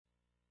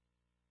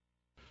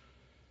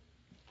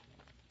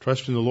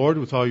Trust in the Lord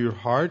with all your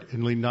heart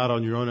and lean not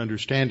on your own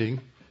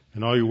understanding.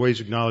 In all your ways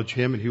acknowledge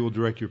him, and he will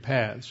direct your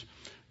paths.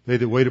 They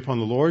that wait upon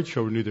the Lord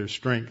shall renew their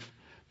strength.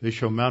 They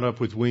shall mount up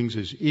with wings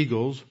as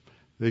eagles.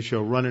 They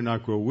shall run and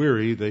not grow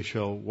weary. They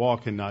shall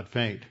walk and not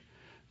faint.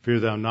 Fear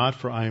thou not,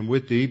 for I am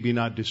with thee. Be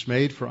not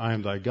dismayed, for I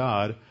am thy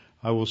God.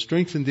 I will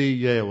strengthen thee,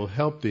 yea, I will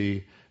help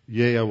thee.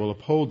 Yea, I will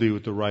uphold thee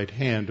with the right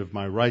hand of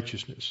my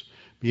righteousness.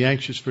 Be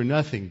anxious for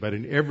nothing, but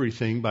in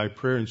everything by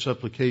prayer and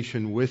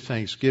supplication with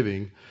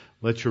thanksgiving,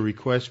 let your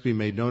requests be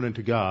made known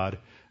unto God,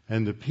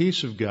 and the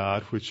peace of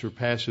God, which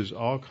surpasses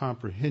all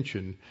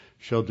comprehension,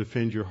 shall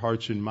defend your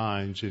hearts and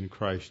minds in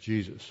Christ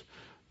Jesus.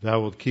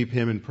 Thou wilt keep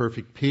him in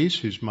perfect peace,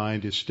 whose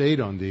mind is stayed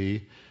on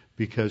thee,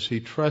 because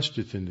he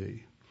trusteth in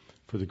thee.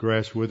 For the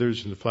grass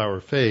withers and the flower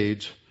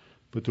fades,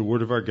 but the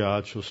word of our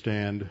God shall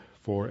stand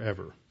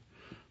forever.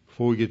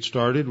 Before we get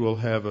started, we'll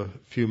have a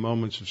few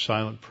moments of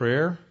silent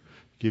prayer,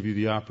 give you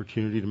the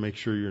opportunity to make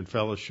sure you're in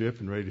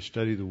fellowship and ready to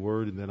study the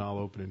word, and then I'll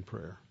open in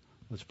prayer.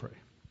 Let's pray.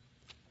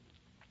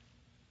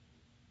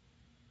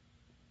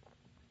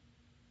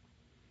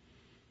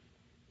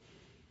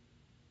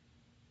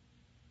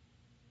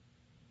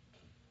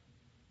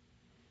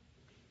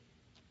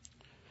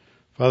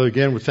 Father,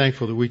 again, we're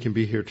thankful that we can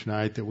be here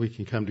tonight, that we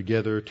can come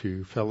together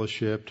to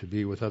fellowship, to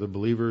be with other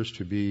believers,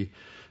 to be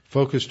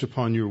focused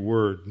upon your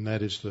word. And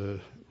that is the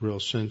real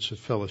sense of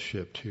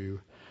fellowship, to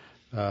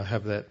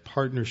have that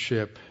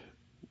partnership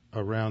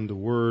around the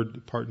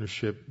word,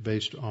 partnership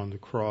based on the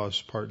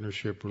cross,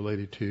 partnership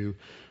related to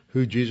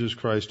who Jesus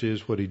Christ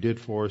is, what he did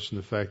for us, and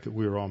the fact that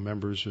we are all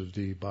members of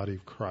the body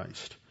of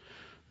Christ.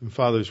 And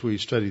Father, as we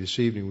study this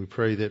evening, we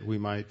pray that we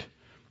might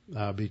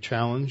be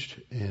challenged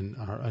in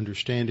our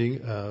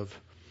understanding of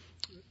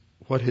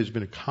what has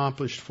been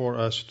accomplished for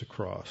us at the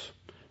cross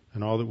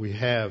and all that we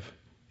have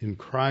in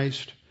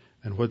Christ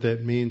and what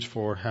that means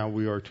for how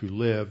we are to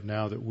live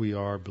now that we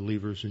are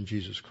believers in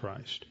Jesus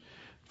Christ.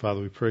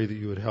 Father, we pray that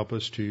you would help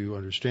us to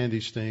understand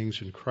these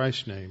things. In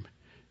Christ's name,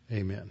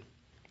 amen.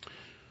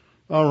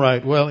 All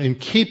right. Well, in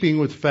keeping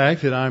with the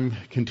fact that I'm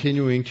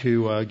continuing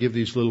to give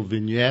these little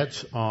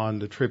vignettes on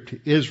the trip to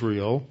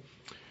Israel,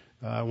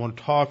 I want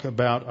to talk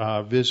about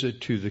our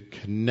visit to the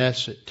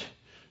Knesset.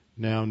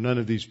 Now, none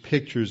of these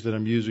pictures that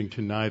I'm using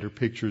tonight are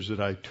pictures that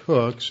I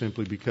took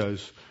simply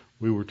because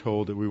we were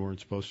told that we weren't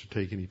supposed to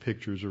take any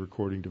pictures or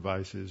recording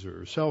devices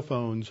or cell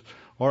phones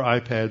or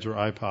iPads or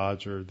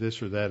iPods or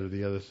this or that or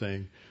the other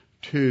thing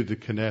to the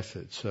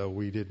Knesset. So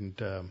we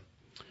didn't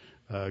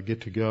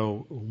get to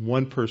go.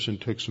 One person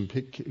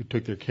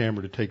took their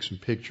camera to take some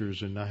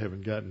pictures, and I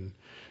haven't gotten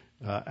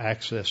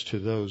access to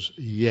those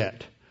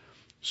yet.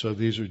 So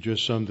these are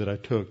just some that I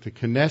took. The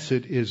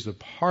Knesset is the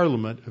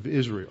Parliament of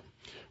Israel.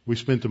 We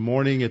spent the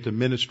morning at the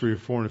Ministry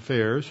of Foreign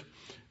Affairs,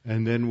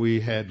 and then we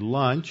had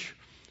lunch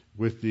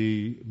with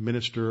the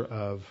Minister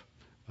of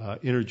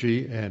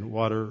Energy and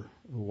Water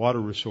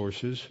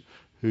Resources,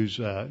 whose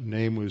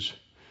name was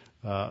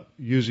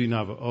Uzi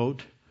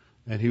Navaot,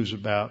 and he was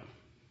about,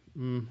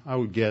 I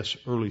would guess,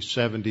 early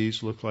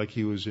 70s, looked like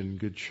he was in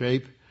good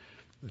shape,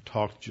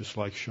 talked just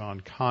like Sean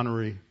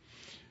Connery,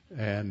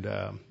 and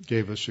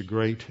gave us a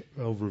great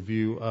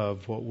overview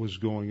of what was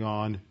going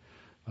on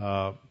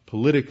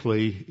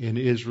politically in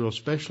Israel,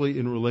 especially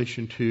in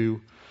relation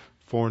to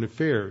foreign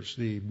affairs.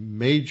 The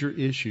major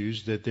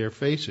issues that they're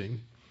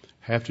facing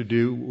have to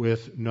do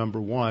with, number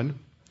one,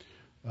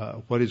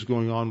 what is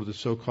going on with the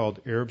so-called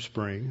Arab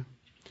Spring,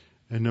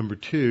 and number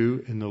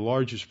two, and the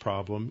largest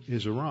problem,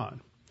 is Iran.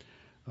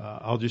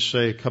 I'll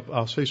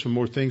say some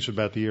more things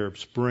about the Arab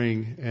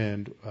Spring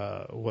and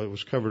what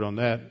was covered on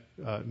that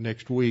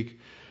next week.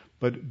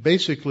 But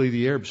basically,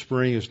 the Arab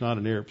Spring is not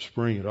an Arab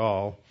Spring at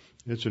all.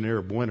 It's an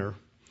Arab winter.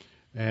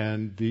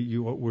 And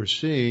what we're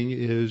seeing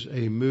is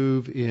a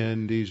move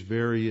in these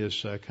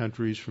various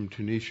countries, from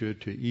Tunisia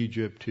to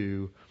Egypt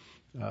to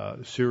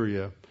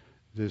Syria.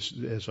 This,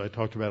 as I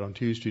talked about on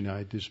Tuesday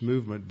night, this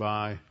movement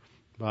by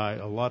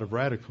a lot of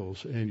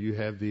radicals. And you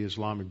have the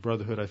Islamic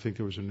Brotherhood. I think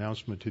there was an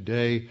announcement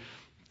today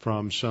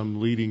from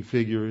some leading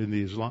figure in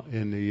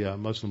the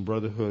Muslim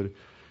Brotherhood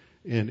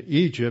in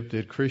Egypt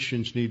that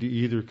Christians need to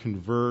either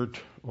convert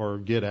or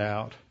get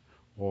out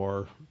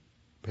or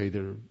pay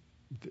their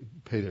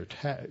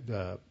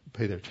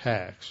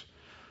tax.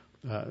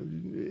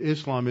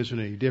 Islam isn't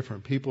any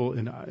different. People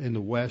in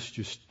the West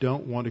just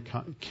don't want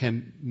to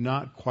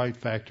cannot quite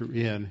factor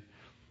in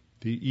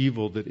the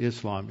evil that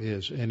Islam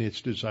is and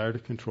its desire to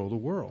control the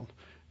world.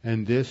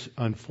 And this,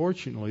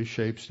 unfortunately,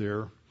 shapes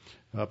their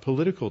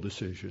political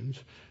decisions.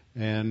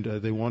 And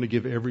they want to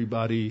give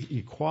everybody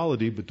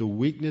equality, but the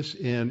weakness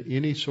in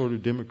any sort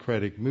of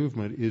democratic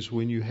movement is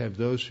when you have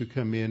those who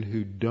come in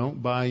who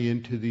don't buy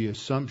into the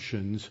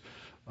assumptions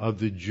of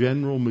the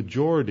general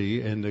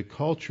majority and the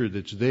culture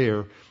that's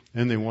there,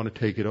 and they want to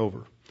take it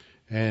over.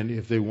 And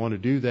if they want to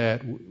do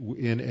that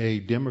in a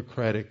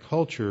democratic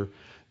culture,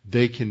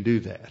 they can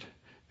do that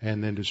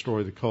and then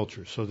destroy the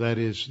culture. So that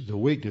is the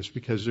weakness,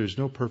 because there's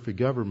no perfect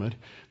government,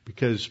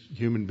 because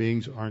human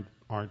beings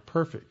aren't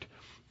perfect.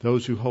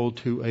 those who hold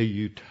to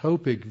a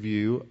utopic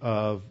view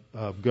of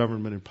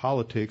government and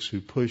politics,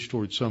 who push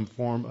towards some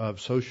form of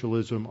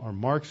socialism or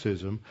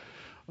Marxism,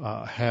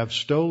 have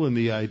stolen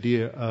the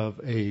idea of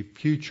a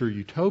future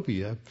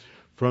utopia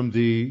from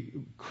the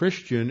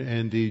Christian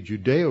and the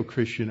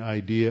Judeo-Christian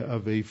idea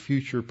of a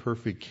future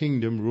perfect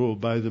kingdom ruled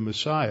by the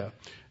Messiah.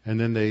 And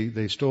then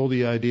they stole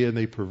the idea and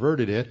they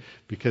perverted it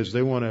because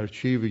they want to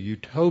achieve a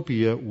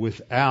utopia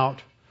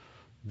without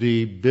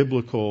the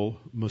biblical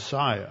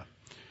Messiah.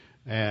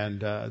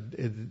 And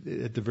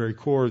at the very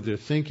core of their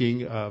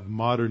thinking of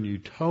modern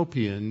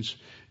utopians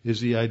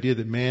is the idea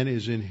that man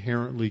is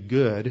inherently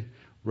good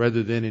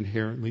rather than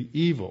inherently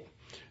evil.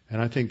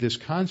 And I think this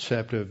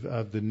concept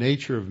of the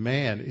nature of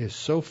man is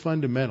so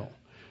fundamental.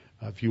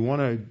 If you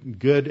want a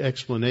good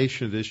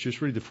explanation of this,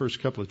 just read the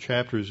first couple of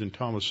chapters in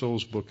Thomas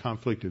Sowell's book,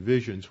 Conflict of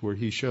Visions, where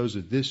he shows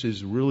that this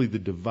is really the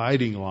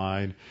dividing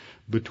line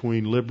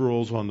between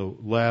liberals on the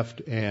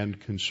left and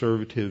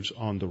conservatives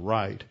on the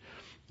right.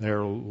 There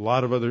are a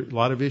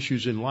lot of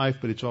issues in life,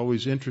 but it's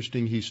always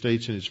interesting. He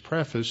states in his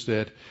preface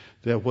that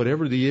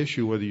whatever the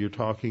issue, whether you're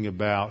talking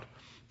about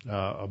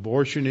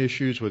abortion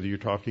issues, whether you're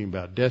talking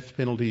about death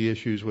penalty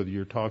issues, whether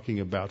you're talking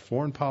about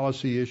foreign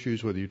policy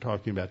issues, whether you're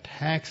talking about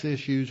tax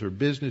issues or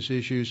business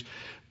issues,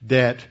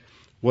 that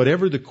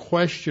whatever the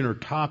question or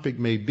topic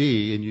may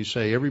be, and you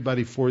say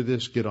everybody for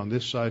this, get on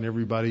this side, and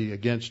everybody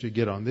against it,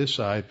 get on this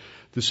side,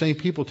 the same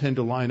people tend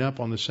to line up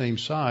on the same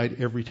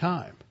side every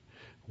time.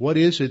 What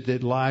is it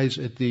that lies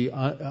at the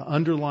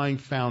underlying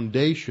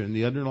foundation,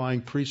 the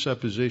underlying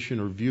presupposition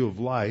or view of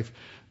life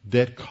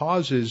that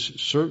causes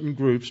certain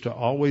groups to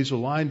always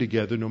align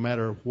together no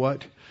matter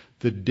what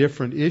the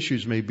different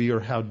issues may be or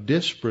how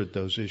disparate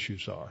those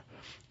issues are?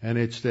 And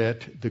it's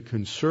that the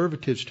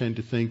conservatives tend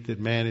to think that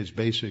man is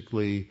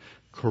basically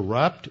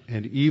corrupt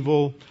and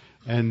evil,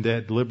 and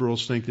that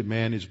liberals think that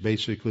man is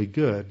basically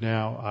good.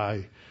 Now,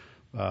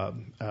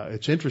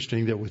 it's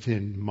interesting that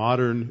within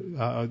modern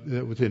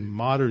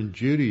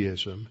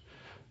Judaism,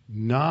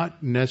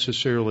 not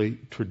necessarily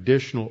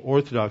traditional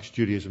Orthodox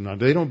Judaism. Now,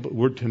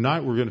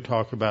 tonight we're going to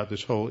talk about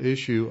this whole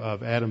issue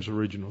of Adam's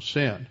original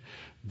sin.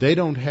 They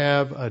don't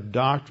have a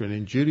doctrine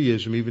in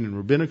Judaism, even in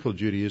rabbinical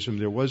Judaism,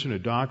 there wasn't a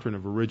doctrine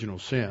of original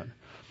sin.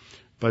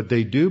 But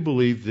they do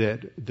believe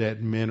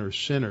that men are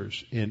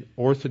sinners in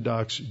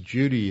Orthodox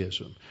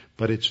Judaism.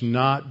 But it's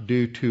not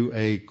due to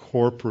a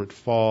corporate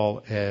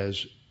fall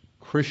as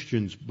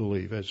Christians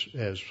believe,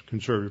 as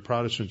conservative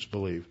Protestants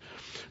believe.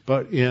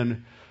 But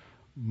in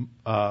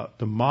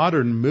the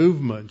modern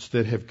movements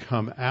that have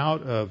come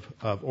out of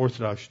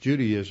Orthodox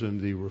Judaism,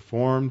 the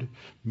Reformed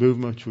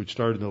movements, which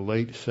started in the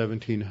late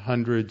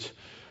 1700s,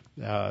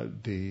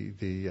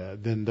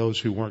 then those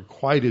who weren't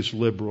quite as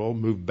liberal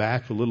moved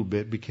back a little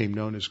bit, became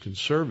known as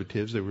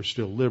conservatives. They were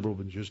still liberal,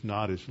 but just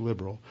not as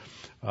liberal.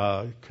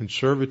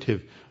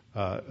 Conservative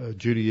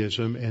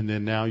Judaism, and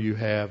then now you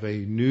have a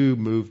new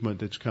movement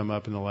that's come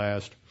up in the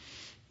last,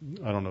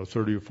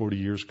 30 or 40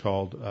 years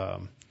called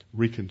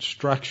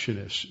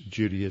Reconstructionist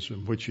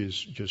Judaism, which is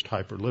just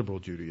hyper-liberal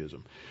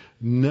Judaism.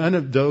 None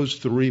of those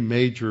three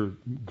major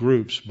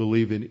groups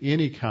believe in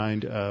any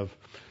kind of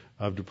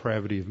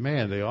depravity of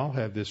man. They all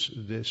have this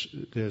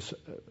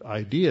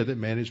idea that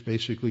man is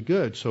basically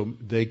good. So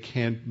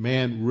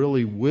man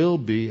really will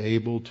be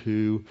able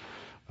to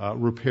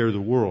repair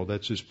the world.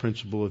 That's this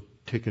principle of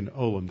tikkun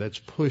olam. That's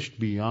pushed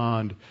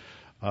beyond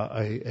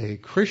a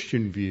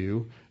Christian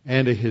view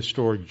and a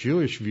historic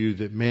Jewish view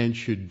that man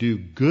should do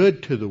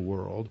good to the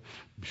world,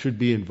 should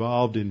be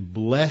involved in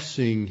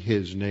blessing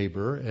his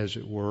neighbor, as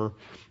it were,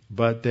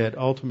 but that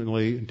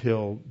ultimately,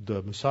 until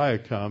the Messiah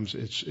comes,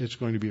 it's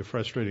going to be a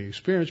frustrating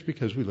experience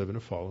because we live in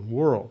a fallen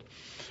world.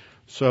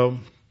 So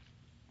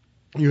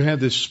you have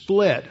this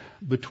split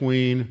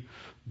between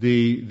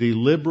the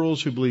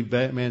liberals who believe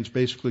that man's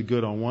basically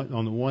good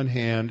on the one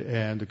hand,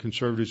 and the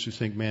conservatives who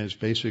think man is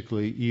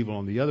basically evil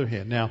on the other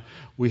hand. Now,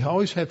 we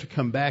always have to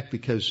come back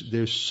because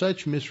there's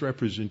such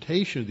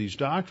misrepresentation of these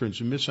doctrines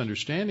and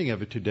misunderstanding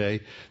of it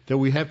today that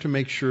we have to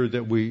make sure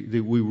that we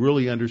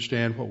really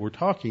understand what we're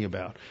talking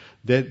about.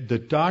 That the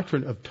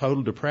doctrine of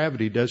total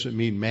depravity doesn't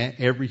mean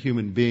every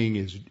human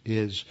being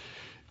is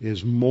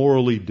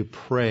morally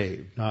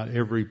depraved. Not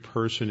every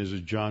person is a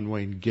John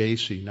Wayne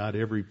Gacy. Not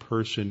every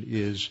person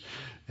is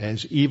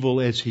as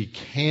evil as he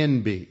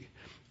can be.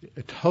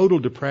 Total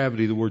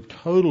depravity, the word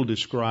total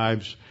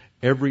describes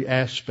every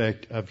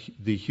aspect of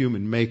the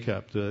human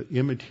makeup, the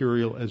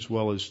immaterial as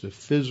well as the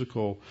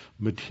physical,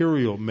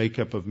 material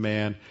makeup of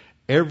man.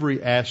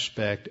 Every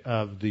aspect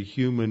of the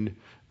human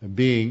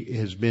being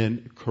has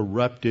been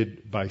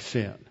corrupted by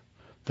sin.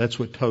 That's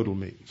what total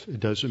means. It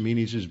doesn't mean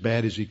he's as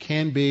bad as he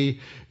can be.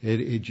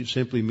 It just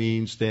simply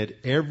means that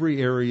every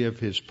area of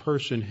his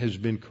person has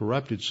been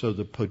corrupted, so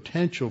the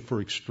potential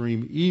for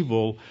extreme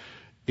evil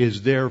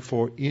is there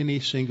for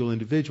any single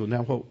individual.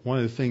 Now, one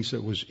of the things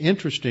that was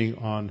interesting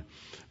on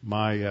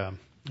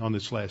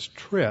this last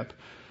trip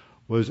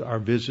was our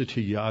visit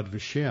to Yad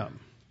Vashem.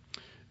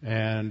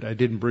 And I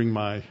didn't bring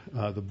my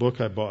the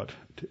book I bought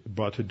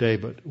today,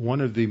 but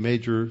one of the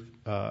major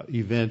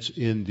events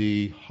in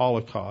the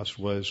Holocaust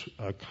was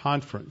a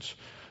conference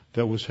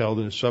that was held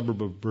in a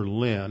suburb of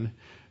Berlin,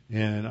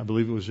 and I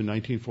believe it was in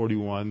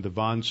 1941, the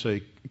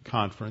Wannsee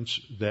Conference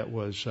that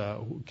was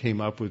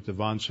came up with the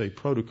Wannsee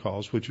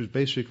Protocols, which was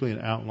basically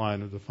an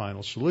outline of the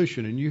final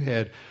solution. And you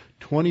had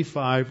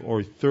 25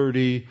 or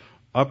 30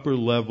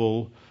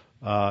 upper-level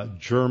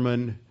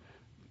German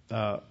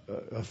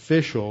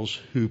officials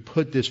who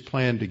put this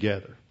plan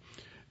together,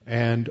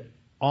 and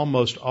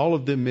almost all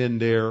of the men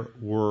there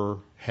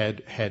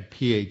had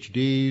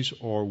PhDs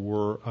or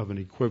were of an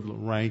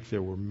equivalent rank.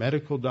 There were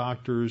medical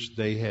doctors.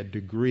 They had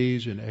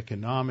degrees in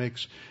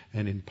economics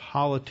and in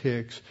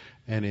politics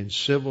and in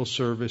civil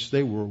service.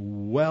 They were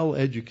well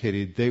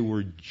educated. They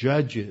were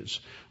judges,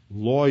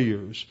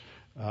 lawyers.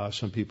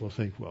 Some people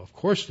think, well, of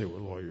course they were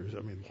lawyers.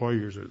 I mean,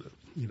 lawyers are the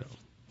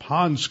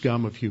pond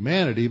scum of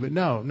humanity. But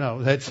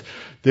no, that's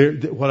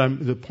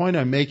the point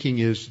I'm making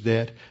is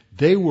that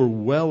they were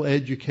well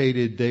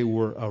educated. They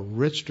were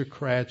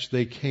aristocrats.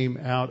 They came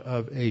out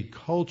of a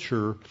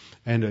culture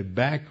and a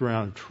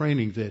background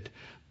training that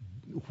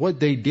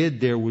what they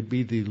did there would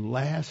be the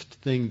last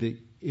thing that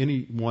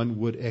anyone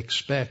would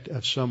expect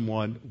of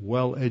someone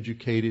well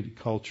educated,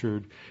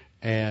 cultured,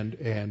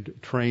 and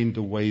trained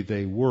the way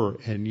they were.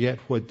 And yet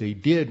what they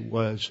did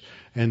was,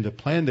 and the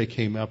plan they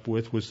came up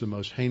with was the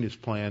most heinous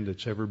plan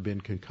that's ever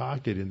been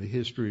concocted in the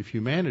history of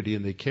humanity,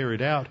 and they carried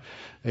it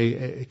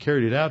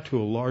out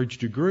to a large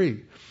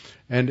degree.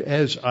 And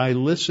as I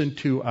listened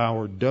to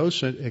our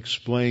docent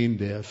explain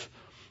this,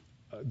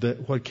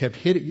 what kept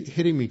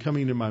hitting me,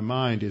 coming to my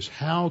mind, is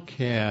how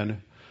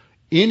can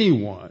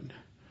anyone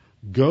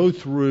go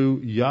through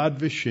Yad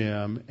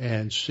Vashem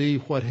and see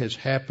what has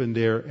happened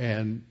there,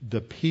 and the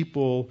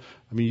people.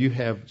 I mean, you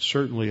have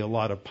certainly a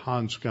lot of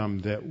pond scum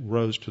that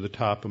rose to the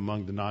top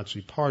among the Nazi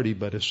Party,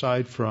 but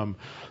aside from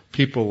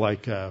people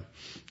like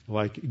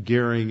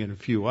Goering and a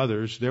few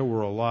others, there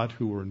were a lot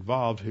who were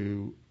involved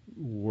who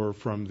were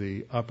from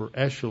the upper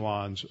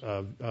echelons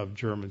of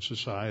German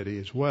society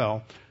as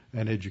well,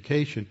 and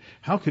education.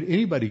 How could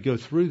anybody go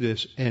through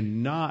this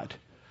and not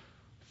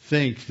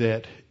think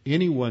that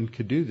anyone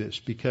could do this?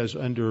 Because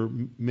under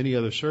many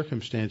other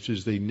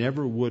circumstances, they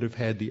never would have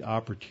had the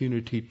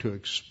opportunity to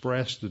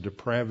express the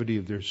depravity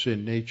of their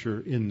sin nature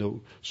in the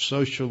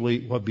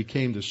what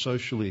became the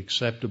socially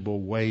acceptable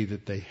way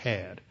that they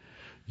had.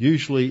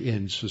 Usually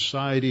in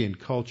society and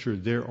culture,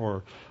 there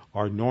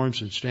are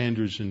norms and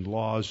standards and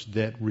laws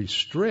that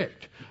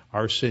restrict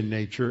our sin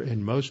nature,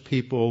 and most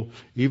people,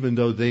 even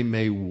though they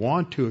may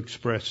want to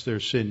express their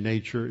sin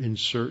nature in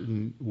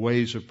certain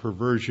ways of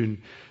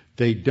perversion,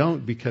 they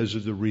don't, because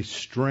of the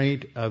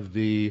restraint of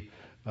the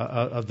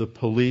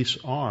police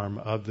arm,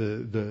 of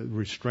the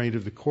restraint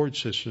of the court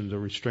system, the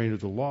restraint of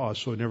the law.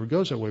 So it never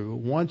goes that way. But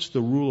once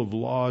the rule of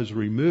law is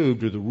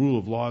removed, or the rule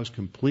of law is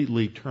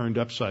completely turned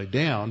upside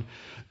down,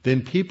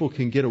 then people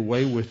can get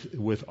away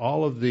with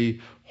all of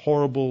the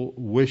horrible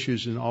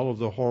wishes and all of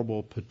the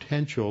horrible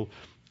potential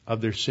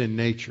of their sin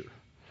nature.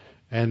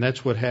 And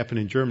that's what happened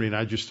in Germany. And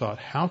I just thought,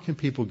 how can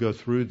people go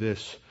through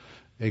this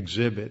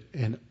exhibit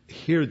and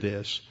hear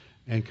this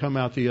and come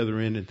out the other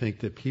end and think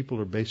that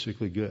people are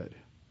basically good,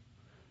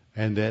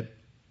 and that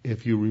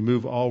if you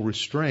remove all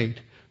restraint,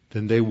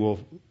 then they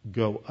will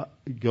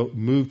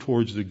move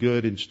towards the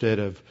good instead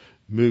of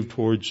move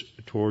towards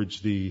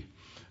the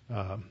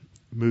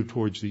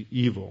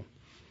evil.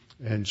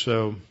 And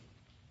so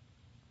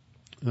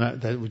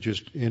that was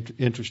just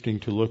interesting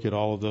to look at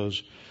all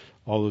those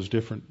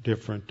different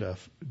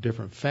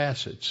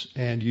facets,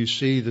 and you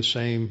see the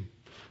same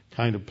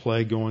kind of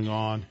play going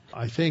on.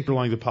 I think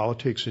along the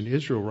politics in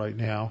Israel right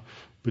now,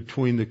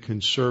 between the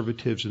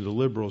conservatives and the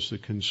liberals, the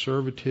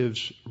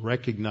conservatives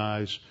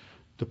recognize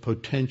the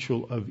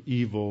potential of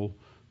evil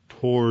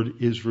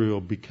toward Israel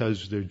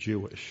because they're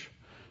Jewish.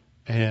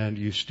 And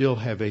you still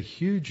have a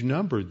huge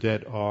number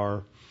that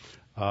are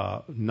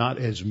not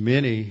as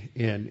many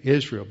in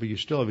Israel, but you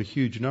still have a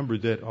huge number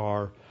that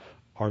are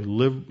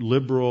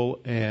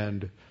liberal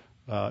and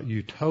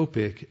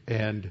utopic,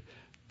 and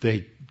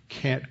they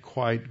can't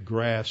quite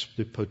grasp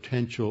the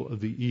potential of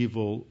the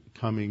evil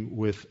coming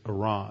with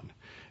Iran.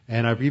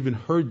 And I've even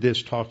heard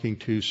this talking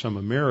to some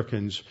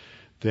Americans,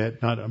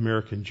 that not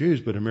American Jews,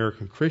 but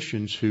American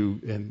Christians who,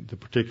 and the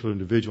particular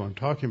individual I'm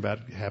talking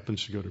about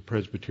happens to go to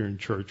Presbyterian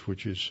Church,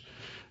 which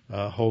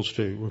holds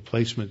to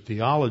replacement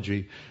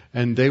theology,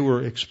 and they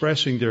were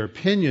expressing their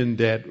opinion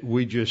that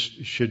we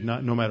just should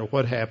not, no matter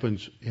what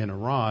happens in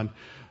Iran,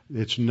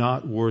 it's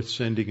not worth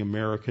sending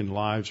American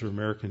lives or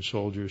American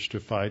soldiers to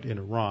fight in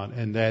Iran.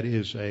 And that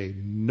is a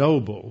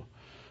noble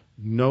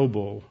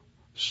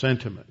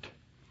sentiment.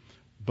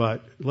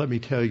 But let me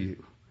tell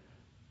you,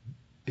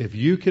 if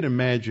you can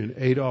imagine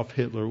Adolf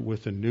Hitler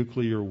with a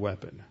nuclear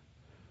weapon,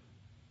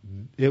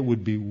 it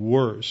would be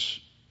worse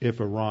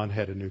if Iran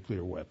had a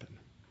nuclear weapon.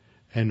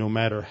 And no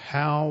matter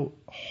how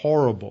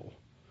horrible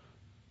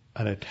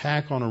an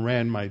attack on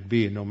Iran might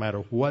be, and no matter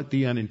what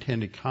the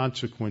unintended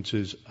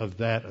consequences of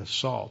that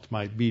assault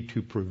might be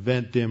to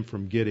prevent them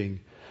from getting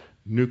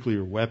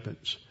nuclear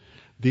weapons.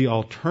 The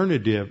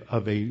alternative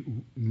of a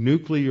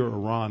nuclear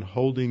Iran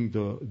holding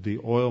the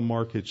oil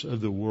markets of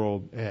the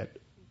world at,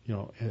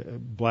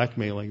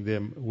 blackmailing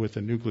them with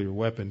a nuclear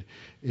weapon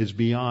is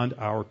beyond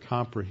our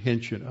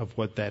comprehension of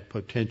what that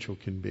potential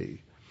can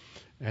be.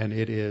 And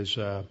it is,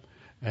 and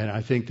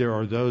I think there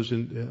are those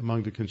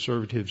among the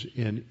conservatives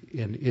in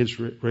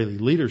Israeli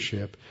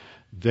leadership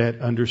that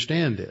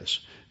understand this.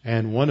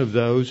 And one of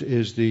those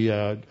is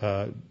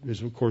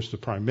is of course the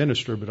prime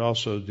minister, but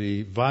also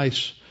the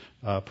vice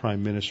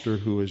prime minister,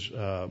 who is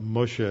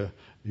Moshe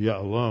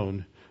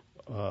Ya'alon,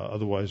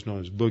 otherwise known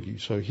as Boogie.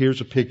 So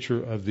here's a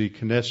picture of the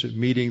Knesset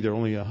meeting. There are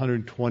only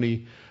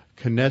 120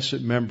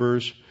 Knesset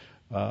members.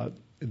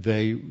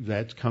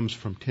 That comes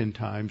from 10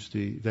 times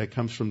that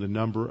comes from the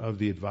number of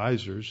the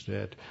advisors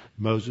that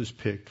Moses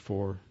picked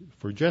for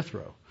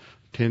Jethro,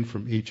 10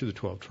 from each of the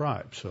 12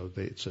 tribes. So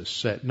it's a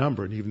set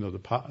number, and even though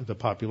the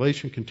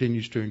population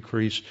continues to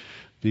increase,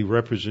 the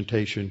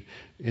representation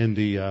in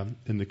the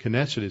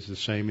Knesset is the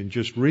same. And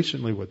just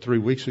recently, 3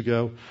 weeks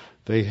ago,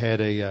 they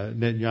had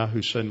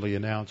Netanyahu suddenly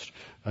announced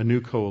a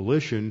new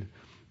coalition,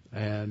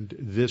 and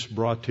this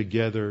brought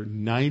together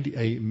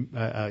unity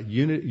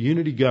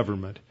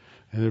government.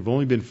 And there have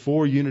only been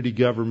 4 unity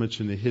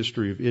governments in the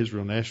history of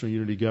Israel, national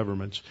unity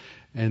governments,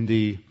 and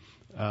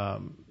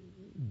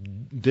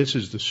this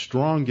is the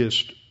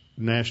strongest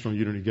national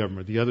unity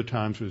government. The other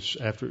times was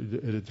at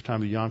the time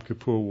of the Yom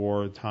Kippur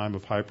War, a time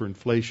of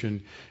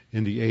hyperinflation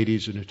in the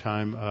 80s, and a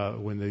time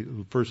when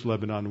the first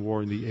Lebanon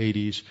War in the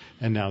 80s,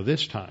 and now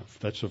this time.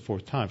 That's the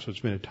 4th time. So it's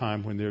been a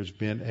time when there's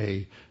been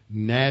a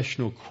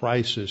national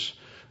crisis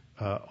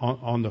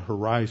on the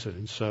horizon.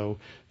 And so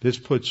this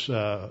puts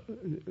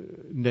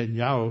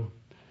Netanyahu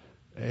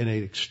in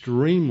an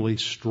extremely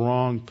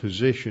strong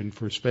position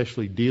for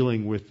especially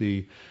dealing with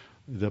the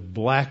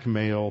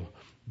blackmail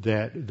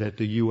that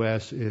the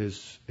U.S.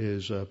 is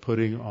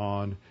putting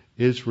on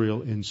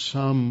Israel in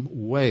some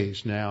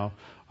ways. Now,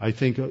 I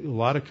think a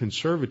lot of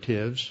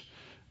conservatives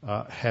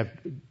have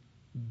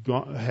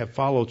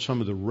followed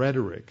some of the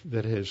rhetoric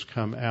that has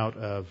come out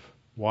of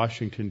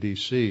Washington,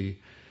 D.C.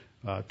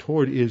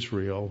 Toward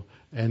Israel,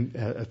 and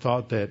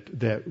thought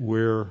that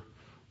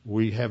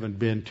we haven't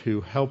been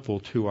too helpful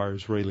to our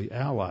Israeli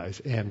allies.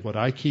 And what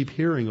I keep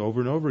hearing over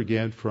and over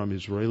again from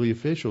Israeli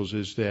officials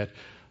is that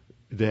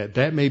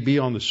may be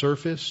on the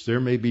surface. There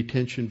may be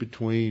tension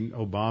between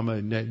Obama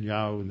and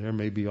Netanyahu, and there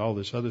may be all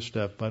this other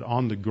stuff. But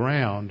on the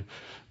ground,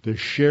 the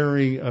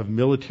sharing of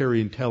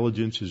military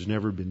intelligence has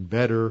never been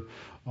better.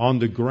 On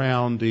the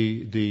ground,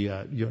 the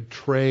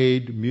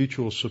trade,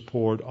 mutual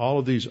support, all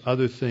of these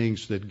other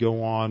things that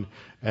go on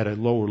at a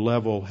lower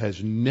level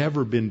has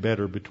never been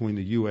better between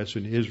the U.S.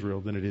 and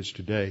Israel than it is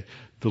today.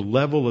 The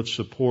level of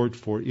support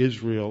for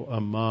Israel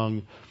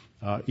among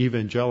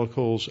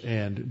evangelicals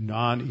and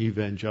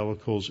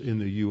non-evangelicals in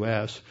the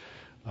U.S.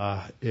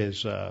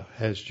 is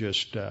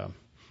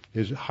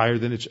higher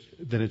than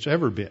it's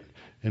ever been.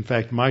 In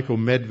fact, Michael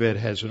Medved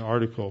has an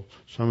article.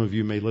 Some of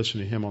you may listen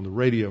to him on the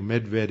radio.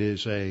 Medved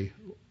is a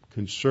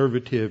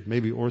conservative,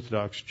 maybe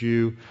Orthodox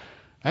Jew.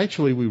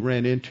 Actually, we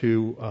ran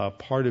into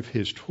part of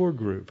his tour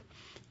group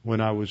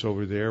when I was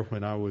over there,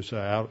 when I was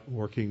out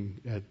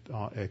working at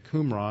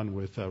Qumran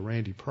with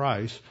Randy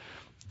Price.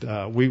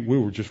 We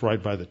were just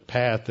right by the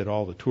path that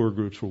all the tour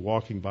groups were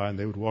walking by, and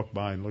they would walk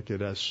by and look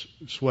at us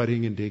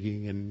sweating and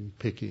digging and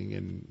picking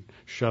and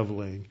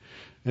shoveling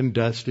and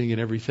dusting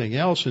and everything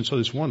else. And so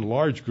this one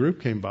large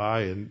group came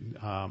by, and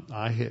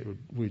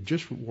we were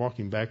just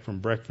walking back from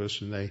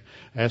breakfast, and they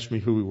asked me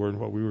who we were and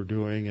what we were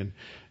doing,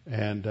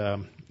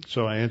 and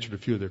so I answered a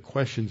few of their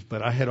questions,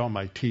 but I had on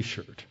my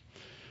T-shirt.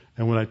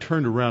 And when I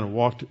turned around and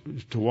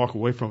walk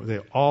away from it, they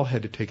all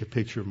had to take a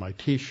picture of my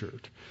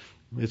T-shirt.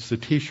 It's the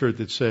T-shirt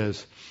that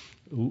says,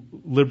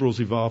 "Liberals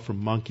evolved from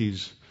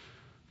monkeys.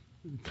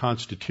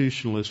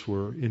 Constitutionalists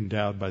were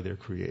endowed by their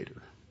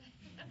creator."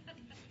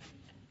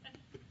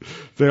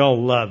 They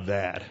all love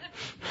that.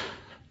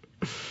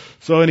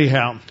 So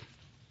anyhow,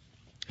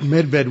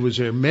 Medved was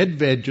there.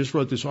 Medved just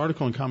wrote this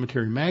article in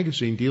Commentary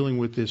Magazine dealing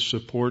with this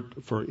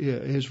support for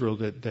Israel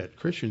that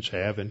Christians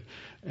have,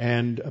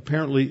 and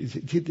apparently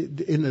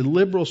in the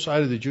liberal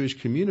side of the Jewish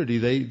community,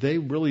 they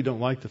really don't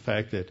like the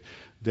fact that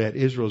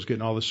Israel's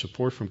getting all this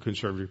support from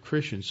conservative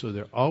Christians. So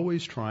they're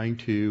always trying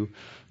to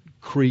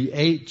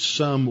create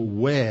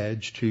some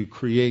wedge to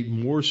create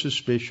more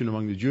suspicion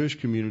among the Jewish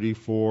community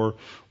for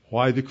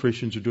why the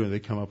Christians are doing it. They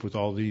come up with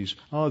all these,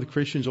 the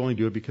Christians only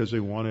do it because they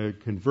want to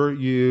convert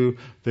you.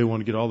 They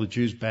want to get all the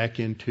Jews back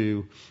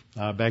into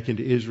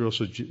Israel,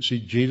 so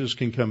Jesus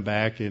can come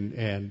back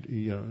and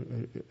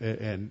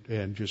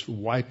just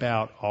wipe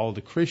out all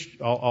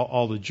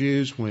the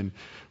Jews when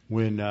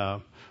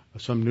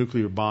some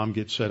nuclear bomb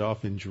gets set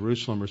off in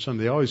Jerusalem or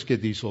something. They always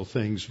get these little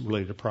things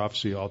related to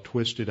prophecy all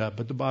twisted up.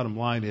 But the bottom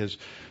line is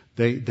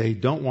they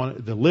don't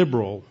want,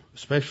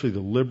 especially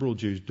the liberal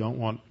Jews, don't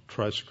want to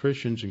trust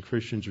Christians, and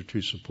Christians are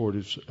too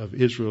supportive of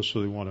Israel,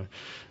 so they want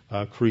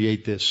to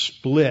create this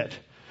split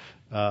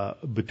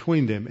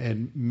between them.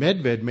 And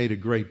Medved made a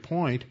great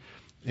point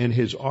in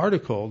his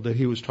article that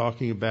he was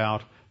talking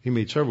about he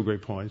made several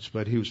great points,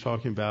 but he was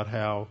talking about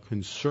how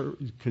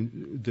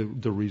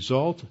the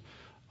result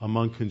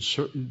among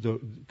the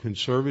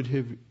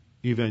conservative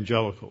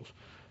evangelicals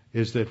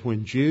is that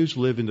when Jews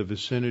live in the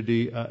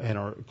vicinity and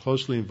are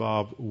closely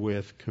involved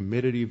with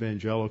committed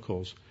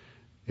evangelicals,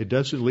 it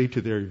doesn't lead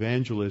to their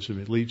evangelism.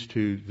 It leads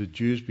to the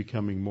Jews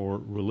becoming more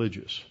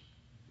religious.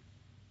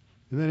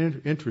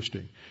 Isn't that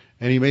interesting?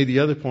 And he made the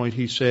other point.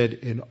 He said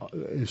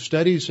in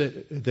studies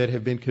that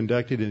have been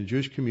conducted in the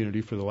Jewish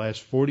community for the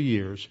last 40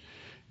 years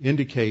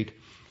indicate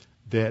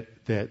that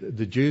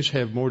the Jews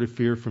have more to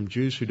fear from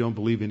Jews who don't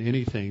believe in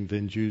anything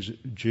than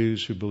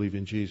Jews who believe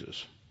in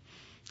Jesus.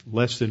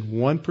 Less than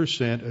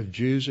 1% of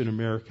Jews in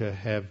America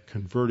have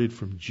converted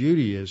from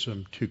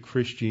Judaism to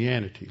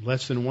Christianity.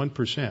 Less than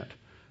 1%.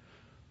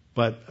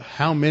 But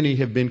how many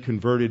have been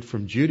converted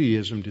from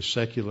Judaism to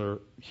secular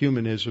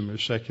humanism or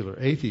secular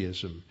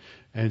atheism?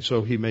 And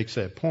so he makes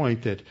that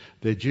point that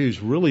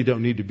Jews really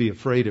don't need to be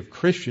afraid of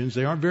Christians.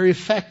 They aren't very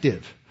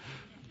effective.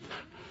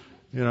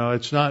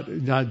 It's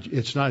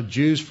not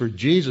Jews for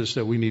Jesus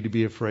that we need to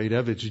be afraid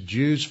of. It's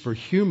Jews for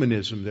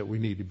humanism that we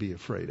need to be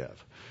afraid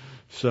of.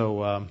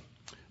 So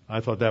I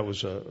thought that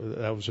was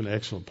an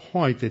excellent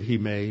point that he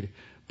made.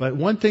 But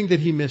one thing that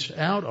he missed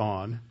out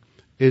on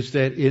is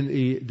that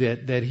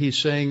that he's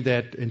saying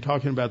that in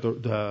talking about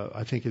the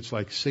I think it's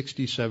like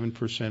 67%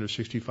 or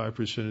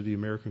 65% of the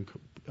American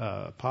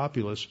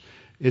populace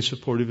is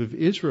supportive of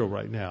Israel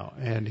right now,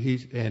 and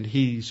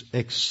he's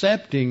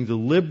accepting the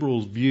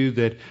liberals' view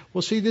that,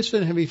 well, see, this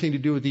doesn't have anything to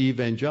do with the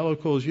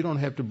evangelicals. You don't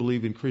have to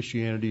believe in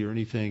Christianity or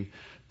anything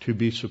to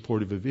be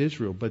supportive of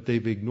Israel. But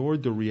they've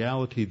ignored the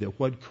reality that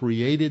what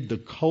created the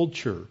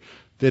culture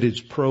that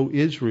is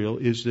pro-Israel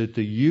is that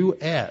the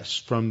U.S.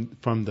 from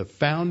the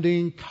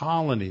founding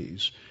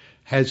colonies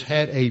has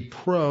had a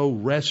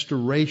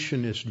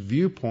pro-restorationist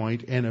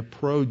viewpoint and a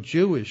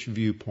pro-Jewish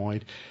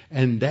viewpoint,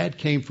 and that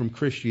came from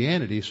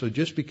Christianity. So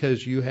just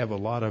because you have a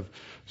lot of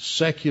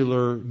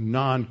secular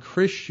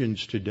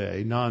non-Christians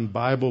today,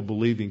 non-Bible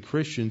believing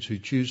Christians who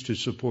choose to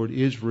support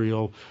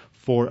Israel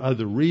for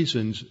other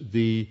reasons,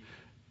 the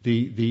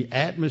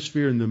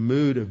atmosphere and the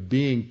mood of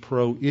being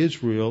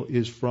pro-Israel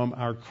is from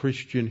our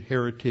Christian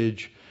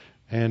heritage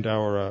and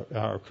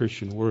our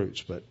Christian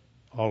roots. But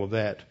all of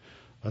that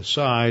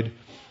aside,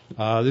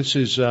 this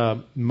is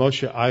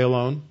Moshe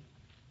Ayalon,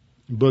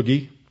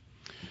 Boogie,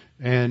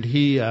 and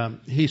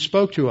he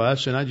spoke to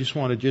us, and I just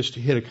want to just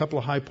hit a couple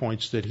of high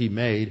points that he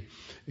made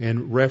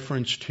in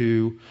reference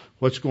to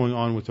what's going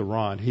on with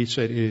Iran. He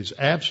said it is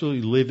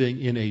absolutely living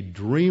in a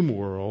dream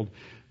world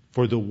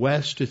for the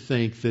West to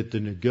think that the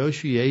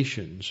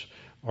negotiations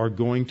are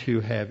going to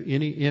have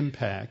any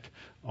impact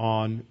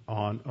on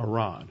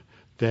Iran.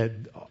 That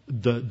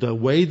the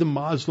way the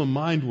Muslim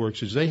mind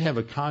works is they have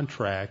a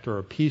contract or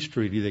a peace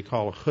treaty they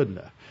call a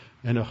hudna.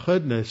 And a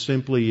hudna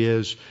simply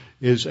is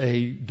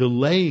a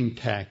delaying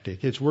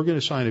tactic. It's we're going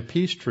to sign a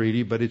peace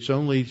treaty, but it's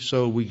only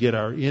so we get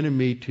our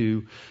enemy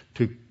to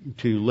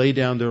lay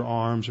down their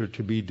arms or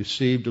to be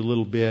deceived a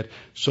little bit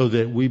so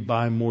that we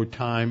buy more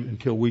time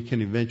until we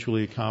can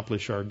eventually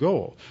accomplish our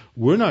goal.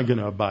 We're not going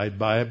to abide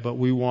by it, but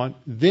we want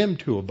them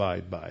to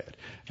abide by it.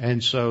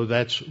 And so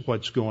that's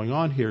what's going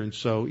on here. And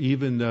so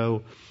even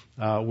though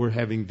we're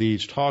having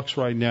these talks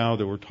right now,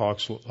 there were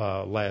talks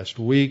last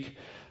week,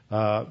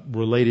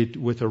 related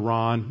with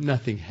Iran.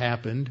 Nothing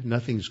happened.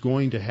 Nothing's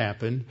going to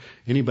happen.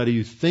 Anybody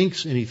who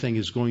thinks anything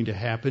is going to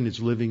happen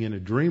is living in a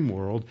dream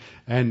world.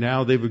 And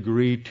now they've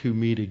agreed to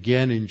meet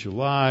again in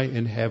July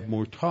and have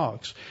more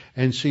talks.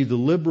 And see, the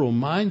liberal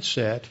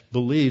mindset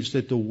believes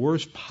that the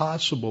worst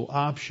possible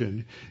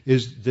option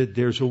is that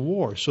there's a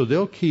war. So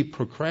they'll keep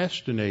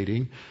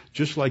procrastinating,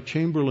 just like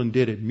Chamberlain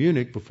did at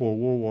Munich before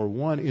World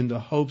War I, in the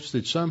hopes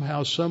that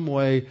somehow, some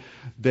way,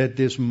 that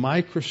this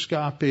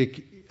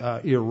microscopic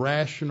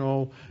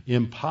irrational,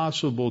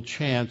 impossible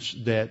chance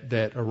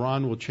that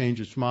Iran will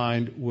change its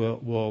mind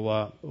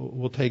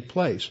will take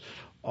place.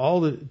 All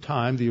the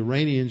time, the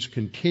Iranians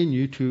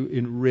continue to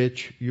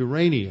enrich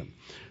uranium.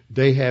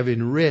 They have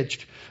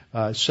enriched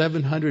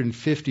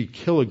 750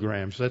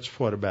 kilograms. That's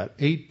about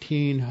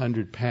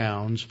 1,800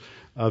 pounds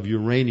of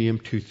uranium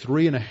to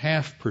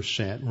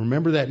 3.5%.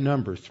 Remember that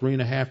number,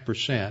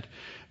 3.5%.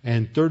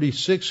 And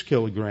 36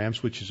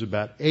 kilograms, which is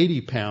about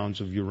 80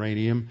 pounds of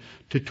uranium,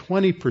 to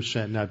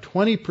 20%. Now,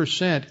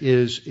 20%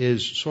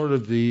 is sort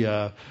of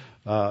the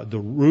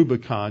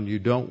Rubicon you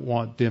don't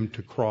want them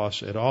to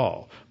cross at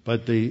all.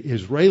 But the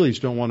Israelis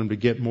don't want them to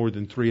get more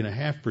than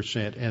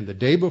 3.5%. And the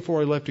day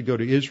before I left to go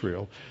to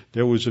Israel,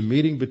 there was a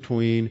meeting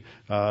between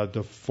not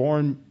the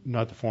foreign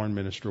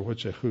minister,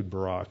 what's Ehud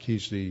Barak?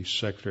 He's the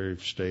Secretary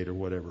of State or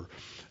whatever.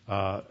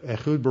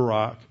 Ehud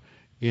Barak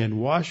in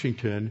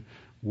Washington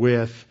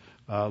with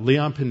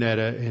Leon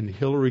Panetta and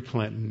Hillary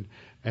Clinton,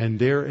 and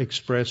they're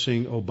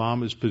expressing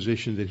Obama's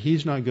position that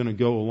he's not going to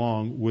go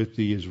along with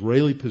the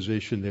Israeli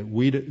position.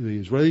 The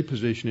Israeli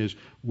position is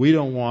we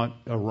don't want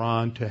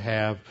Iran to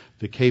have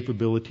the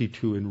capability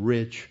to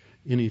enrich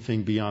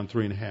anything beyond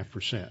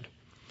 3.5%,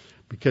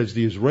 because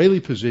the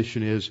Israeli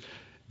position is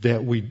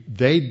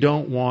they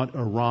don't want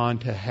Iran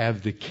to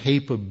have the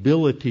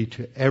capability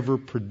to ever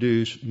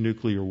produce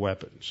nuclear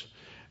weapons.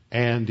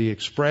 And the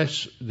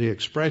expression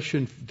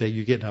that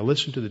you get, now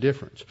listen to the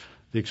difference.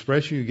 The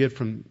expression you get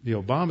from the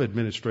Obama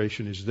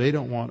administration is they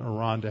don't want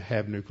Iran to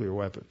have nuclear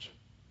weapons.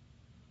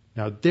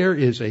 Now there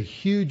is a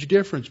huge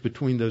difference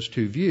between those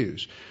two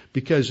views,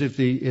 because if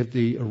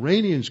the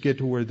Iranians get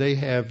to where they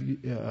have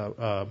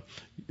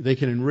they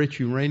can enrich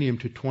uranium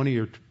to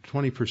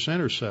 20%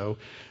 or so,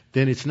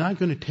 then it's not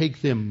going to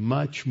take them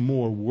much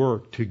more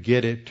work to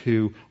get it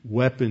to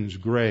weapons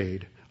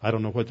grade. I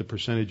don't know what the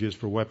percentage is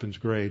for weapons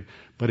grade,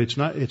 but it's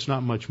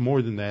not much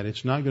more than that.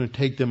 It's not going to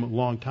take them a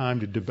long time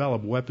to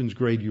develop weapons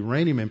grade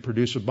uranium and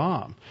produce a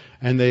bomb.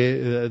 And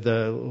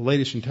the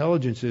latest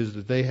intelligence is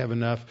that they have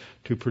enough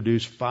to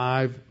produce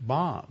 5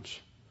 bombs.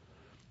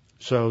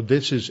 So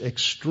this is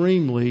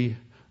extremely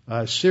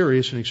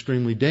serious and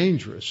extremely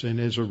dangerous. And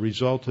as a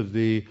result of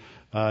the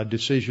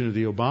decision of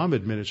the Obama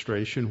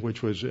administration,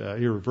 which was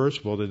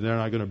irreversible, that they're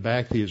not going to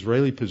back the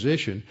Israeli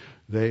position,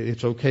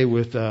 it's okay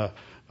with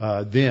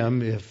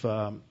them if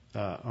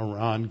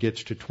Iran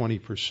gets to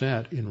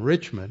 20%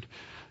 enrichment,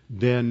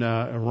 then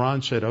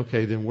Iran said,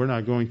 okay, then we're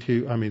not going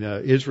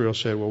to, Israel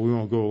said, well, we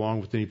won't go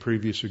along with any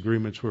previous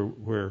agreements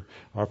or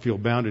feel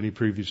bound to any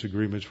previous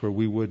agreements where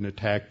we wouldn't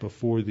attack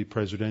before the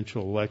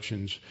presidential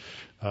elections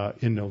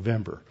in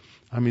November.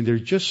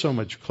 There's just so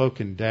much cloak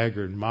and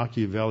dagger and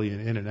Machiavellian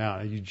in and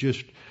out.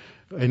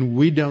 And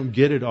we don't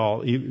get it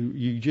all.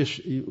 We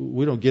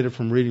don't get it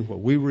from reading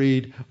what we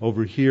read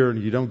over here,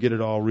 and you don't get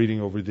it all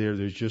reading over there.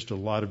 There's just a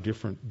lot of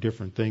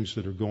different things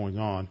that are going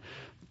on.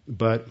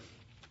 But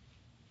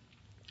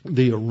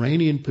the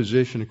Iranian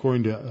position,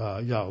 according to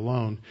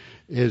Ya'alon,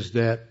 is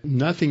that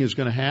nothing is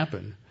going to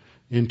happen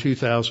in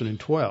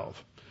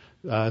 2012.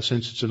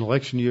 Since it's an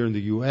election year in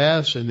the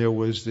U.S., and there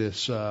was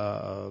this,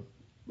 until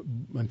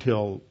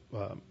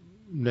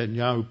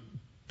Netanyahu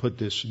put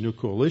this new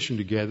coalition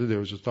together, there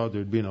was a thought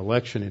there would be an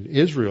election in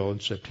Israel in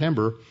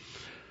September.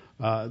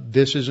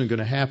 This isn't going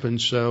to happen,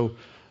 so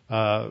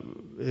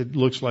it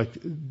looks like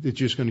it's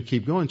just going to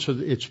keep going. So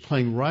it's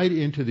playing right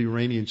into the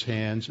Iranians'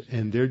 hands,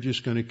 and they're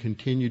just going to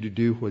continue to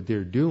do what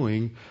they're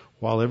doing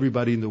while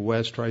everybody in the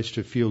West tries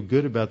to feel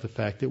good about the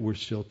fact that we're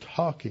still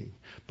talking.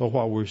 But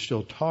while we're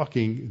still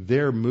talking,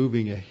 they're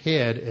moving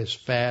ahead as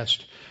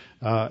fast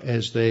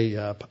as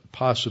they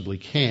possibly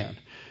can.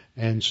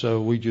 And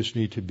so we just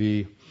need to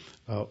be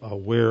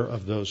aware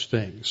of those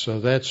things.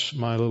 So that's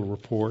my little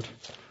report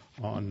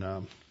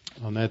on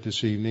that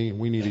this evening, and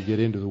we need to get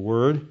into the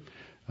Word.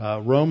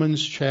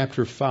 Romans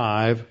chapter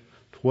 5,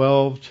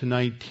 12 to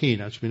 19.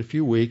 Now, it's been a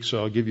few weeks, so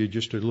I'll give you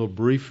just a little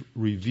brief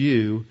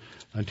review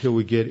until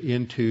we get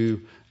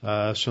into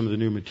some of the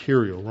new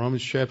material.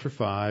 Romans chapter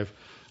 5,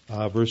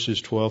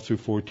 verses 12 through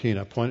 14.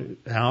 I pointed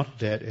out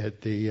that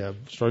at the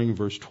starting in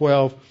verse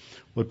 12,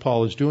 what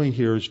Paul is doing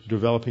here is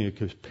developing a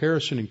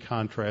comparison and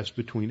contrast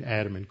between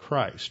Adam and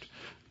Christ.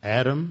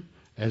 Adam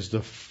as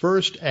the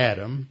first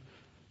Adam,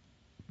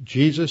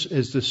 Jesus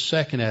as the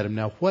second Adam.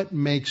 Now, what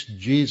makes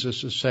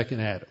Jesus a second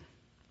Adam?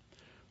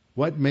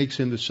 What makes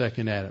him the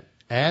second Adam?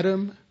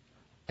 Adam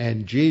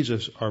and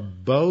Jesus are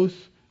both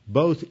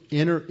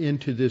enter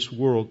into this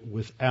world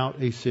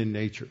without a sin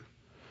nature.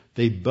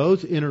 They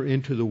both enter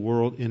into the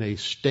world in a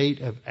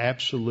state of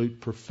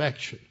absolute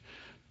perfection.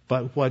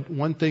 But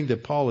one thing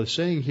that Paul is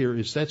saying here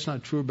is that's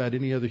not true about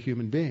any other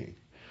human being.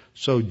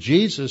 So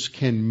Jesus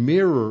can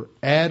mirror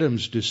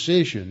Adam's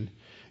decision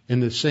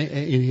in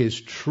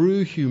his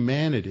true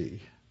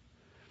humanity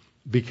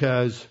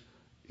because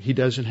he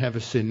doesn't have a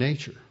sin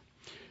nature.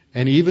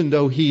 And even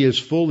though he is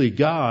fully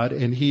God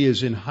and he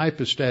is in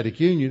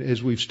hypostatic union,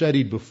 as we've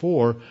studied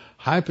before,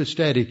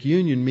 hypostatic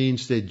union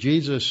means that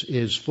Jesus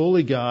is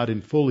fully God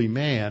and fully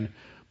man,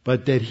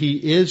 but that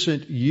he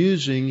isn't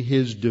using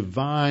his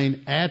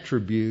divine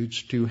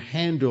attributes to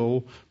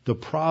handle the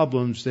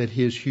problems that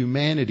his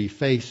humanity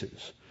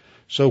faces.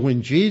 So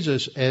when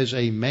Jesus as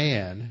a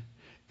man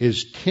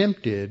is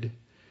tempted,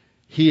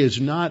 he is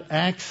not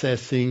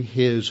accessing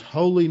his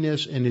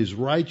holiness and his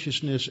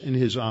righteousness and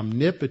his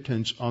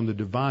omnipotence on the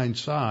divine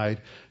side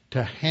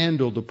to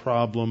handle the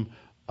problem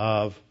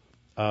of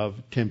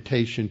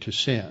temptation to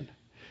sin.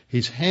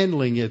 He's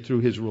handling it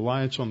through his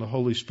reliance on the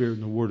Holy Spirit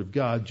and the Word of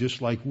God,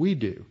 just like we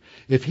do.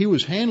 If he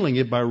was handling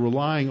it by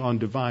relying on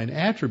divine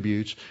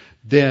attributes,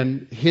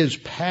 then his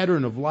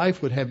pattern of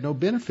life would have no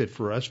benefit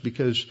for us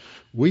because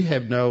we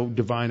have no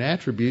divine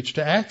attributes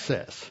to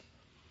access.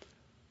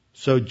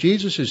 So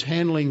Jesus is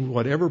handling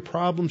whatever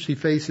problems he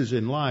faces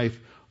in life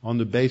on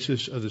the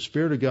basis of the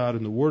Spirit of God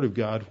and the Word of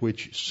God,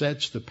 which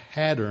sets the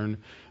pattern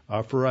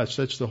for us.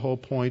 That's the whole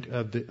point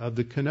of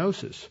the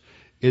kenosis,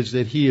 is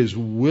that he is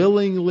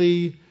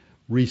willingly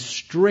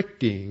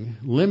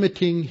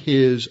limiting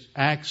his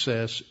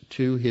access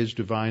to his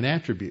divine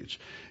attributes.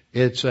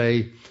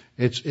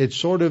 It's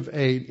sort of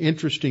an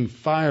interesting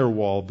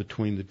firewall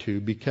between the two,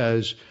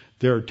 because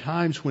there are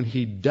times when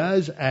he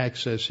does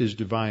access his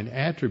divine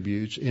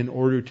attributes in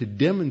order to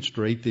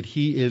demonstrate that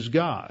he is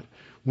God.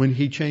 when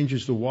he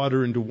changes the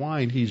water into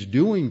wine, he's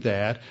doing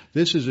that.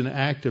 This is an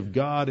act of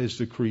God as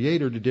the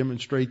creator to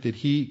demonstrate that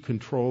he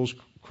controls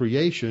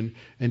creation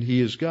and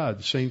he is God.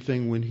 The same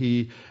thing when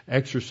he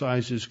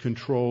exercises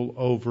control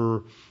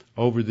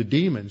over the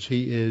demons.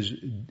 He is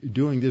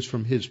doing this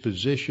from his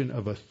position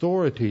of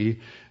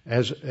authority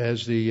as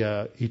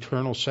the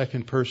eternal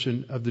second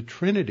person of the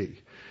Trinity.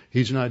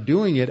 He's not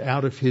doing it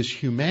out of his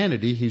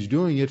humanity. He's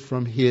doing it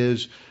from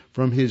his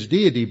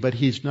deity, but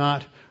he's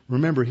not.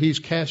 Remember, he's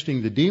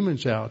casting the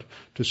demons out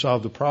to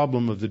solve the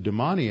problem of the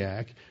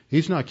demoniac.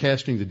 He's not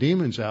casting the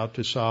demons out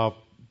to solve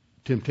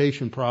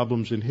temptation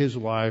problems in his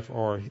life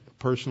or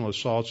personal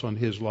assaults on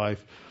his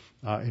life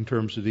in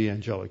terms of the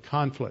angelic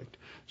conflict.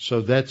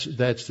 So that's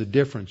the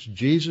difference.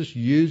 Jesus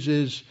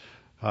uses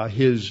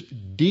his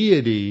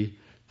deity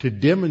to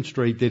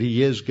demonstrate that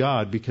he is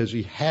God because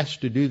he has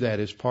to do that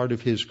as part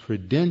of his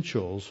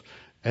credentials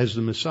as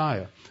the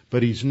Messiah.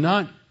 But he's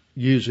not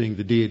using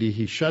the deity.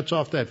 He shuts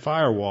off that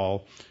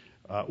firewall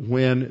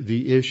when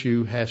the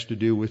issue has to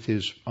do with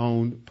his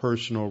own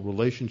personal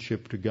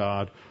relationship to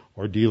God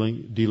or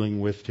dealing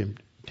with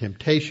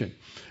temptation.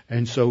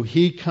 And so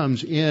he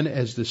comes in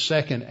as the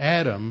second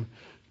Adam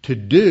to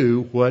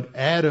do what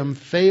Adam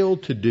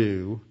failed to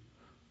do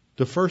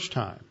the first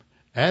time.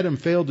 Adam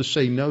failed to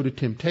say no to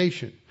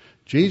temptation.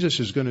 Jesus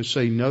is going to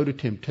say no to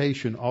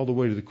temptation all the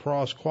way to the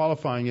cross,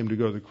 qualifying him to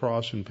go to the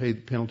cross and pay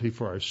the penalty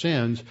for our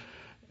sins.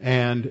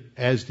 And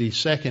as the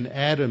second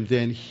Adam,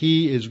 then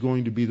he is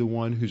going to be the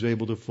one who's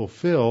able to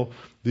fulfill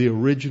the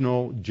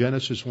original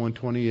Genesis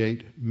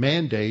 1:28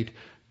 mandate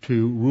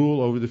to rule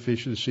over the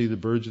fish of the sea, the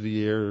birds of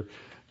the air,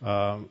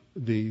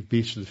 the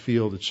beasts of the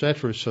field,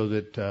 etc., so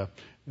that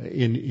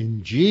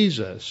in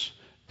Jesus,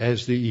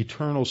 as the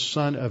eternal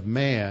Son of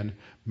man,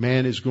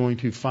 man is going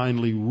to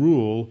finally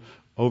rule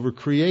over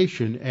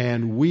creation,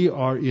 and we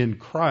are in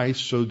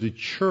Christ, so the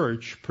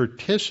church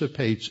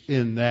participates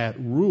in that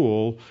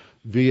rule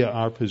via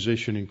our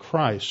position in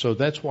Christ. So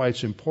that's why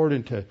it's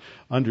important to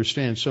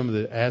understand some of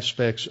the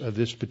aspects of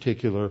this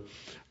particular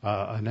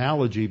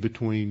analogy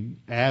between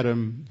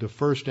Adam, the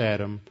first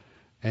Adam,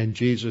 and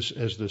Jesus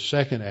as the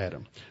second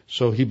Adam.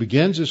 So he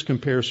begins this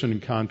comparison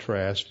and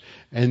contrast,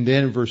 and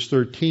then in verse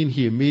 13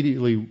 he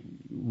immediately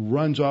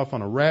runs off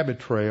on a rabbit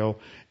trail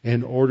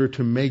in order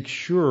to make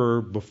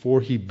sure,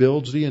 before he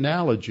builds the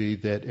analogy,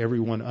 that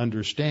everyone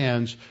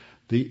understands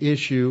the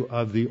issue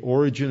of the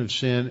origin of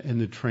sin and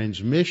the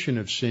transmission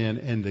of sin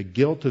and the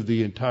guilt of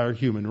the entire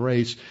human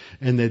race,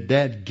 and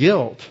that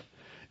guilt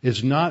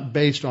is not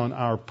based on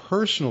our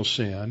personal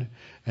sin,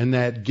 and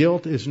that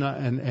guilt is not,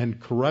 and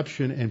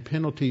corruption and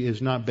penalty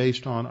is not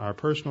based on our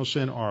personal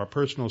sin or our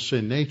personal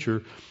sin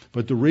nature,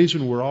 but the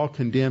reason we're all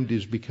condemned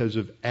is because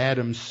of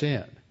Adam's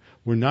sin.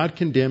 We're not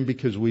condemned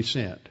because we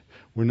sinned.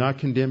 We're not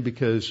condemned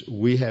because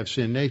we have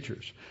sin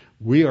natures.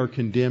 We are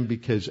condemned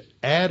because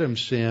Adam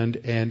sinned,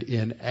 and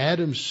in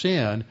Adam's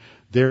sin,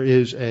 there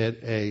is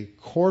a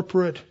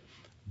corporate,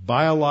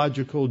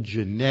 biological,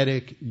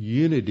 genetic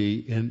unity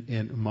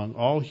in among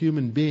all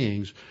human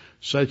beings,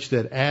 such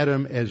that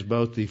Adam, as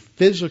both the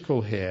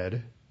physical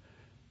head,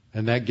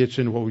 and that gets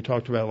into what we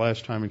talked about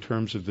last time in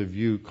terms of the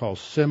view called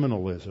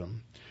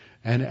seminalism,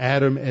 and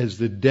Adam as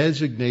the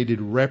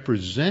designated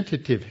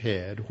representative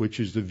head, which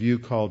is the view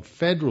called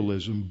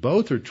federalism.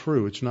 Both are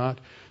true. It's not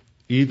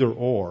either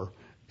or.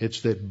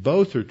 It's that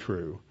both are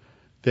true.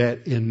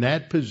 That in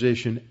that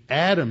position,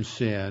 Adam's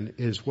sin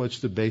is what's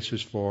the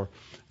basis for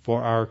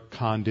our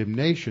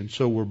condemnation.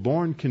 So we're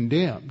born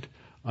condemned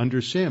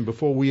under sin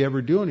before we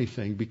ever do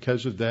anything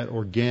because of that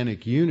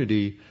organic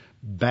unity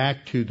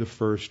back to the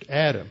first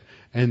Adam.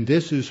 And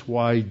this is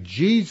why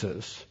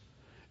Jesus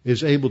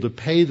is able to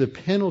pay the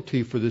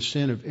penalty for the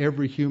sin of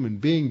every human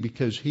being,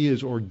 because he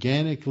is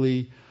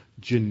organically,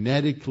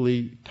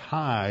 genetically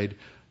tied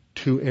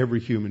to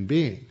every human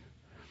being.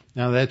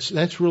 Now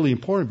that's really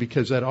important,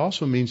 because that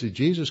also means that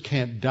Jesus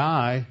can't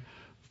die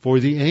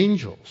for the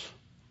angels,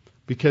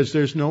 because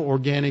there's no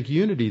organic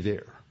unity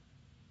there.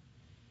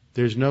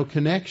 There's no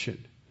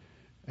connection.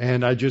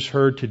 And I just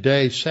heard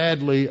today,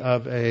 sadly,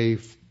 of a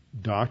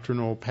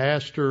doctrinal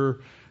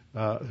pastor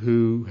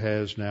who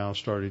has now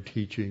started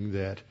teaching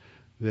that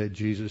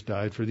Jesus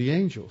died for the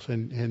angels.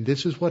 And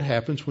this is what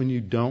happens when you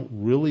don't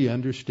really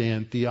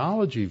understand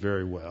theology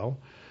very well,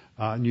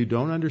 and you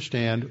don't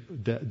understand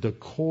the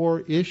core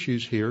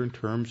issues here in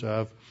terms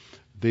of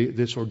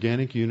this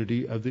organic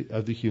unity of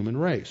the human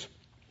race.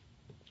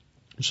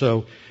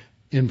 So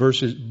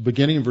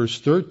beginning in verse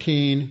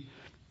 13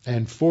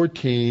 and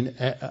 14,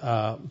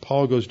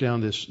 Paul goes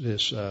down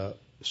this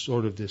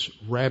sort of this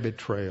rabbit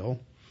trail.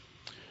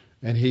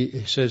 And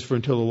he says, for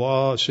until the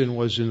law, sin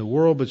was in the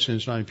world, but sin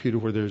is not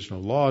imputed where there is no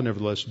law.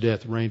 Nevertheless,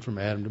 death reigned from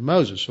Adam to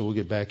Moses. So we'll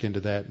get back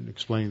into that and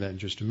explain that in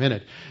just a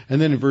minute. And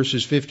then in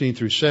verses 15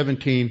 through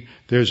 17,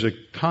 there's a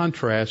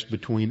contrast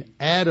between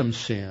Adam's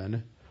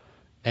sin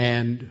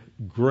and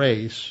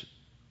grace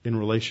in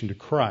relation to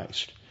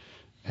Christ.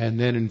 And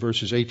then in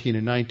verses 18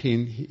 and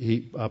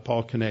 19,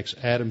 Paul connects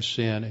Adam's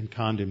sin and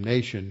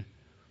condemnation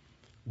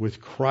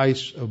with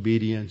Christ's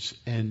obedience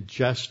and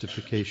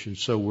justification.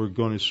 So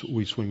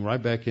we swing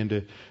right back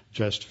into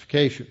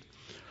justification.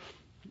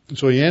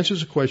 So he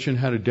answers the question,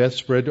 how did death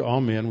spread to all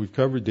men? We've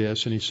covered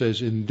this. And he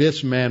says, in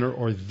this manner,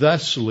 or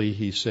thusly,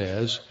 he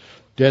says,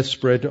 death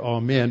spread to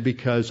all men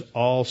because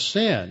all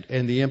sinned.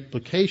 And the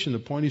implication, the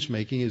point he's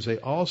making, is they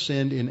all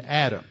sinned in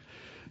Adam.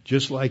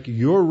 Just like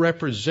your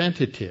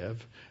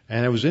representative,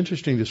 and it was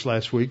interesting this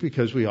last week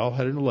because we all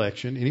had an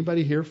election.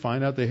 Anybody here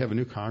find out they have a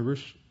new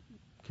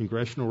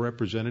congressional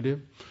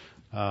representative?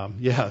 I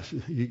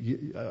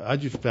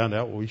just found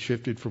out when we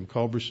shifted from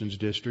Culberson's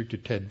district to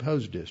Ted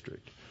Poe's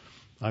district.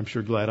 I'm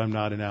sure glad I'm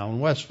not in Alan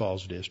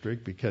Westfall's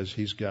district because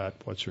he's got,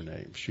 what's her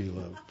name?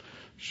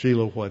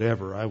 Sheila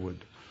whatever.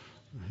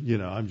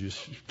 I'm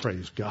just,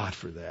 praise God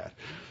for that.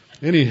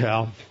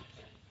 Anyhow,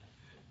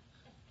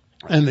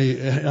 and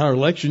our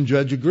election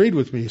judge agreed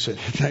with me. He said,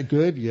 isn't that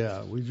good?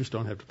 Yeah, we just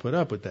don't have to put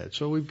up with that.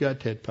 So we've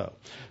got Ted Poe.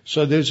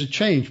 So there's a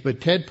change,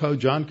 but Ted Poe,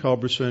 John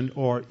Culberson,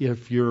 or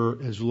if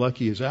you're as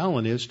lucky as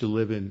Alan is to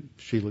live in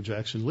Sheila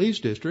Jackson Lee's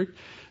district,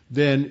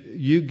 then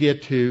you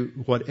get to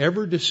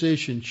whatever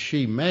decision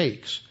she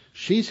makes,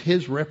 she's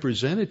his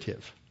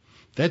representative.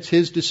 That's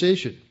his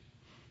decision.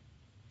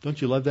 Don't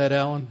you love that,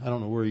 Alan? I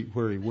don't know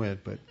where he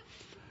went, but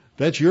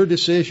that's your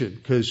decision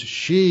because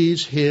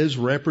she's his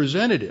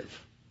representative.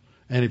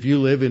 And if you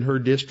live in her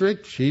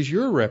district, she's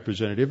your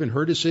representative, and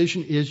her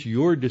decision is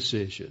your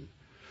decision.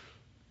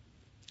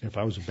 If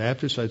I was a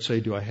Baptist, I'd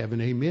say, do I have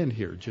an amen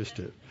here? Just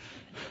to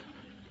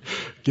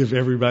give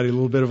everybody a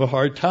little bit of a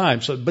hard time.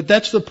 But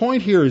that's the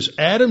point here is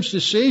Adam's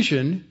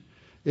decision.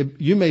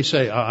 You may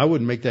say, I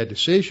wouldn't make that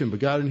decision, but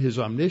God in His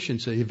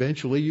omniscience say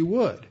eventually you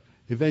would.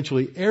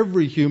 Eventually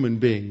every human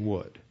being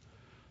would.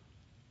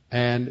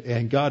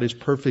 And God is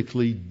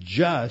perfectly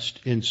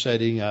just in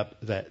setting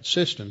up that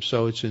system.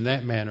 So it's in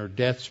that manner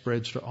death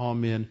spreads to all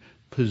men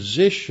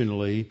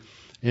positionally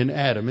in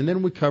Adam. And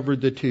then we covered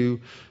the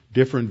two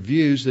different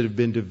views that have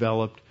been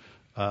developed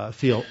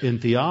in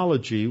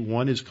theology.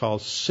 One is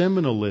called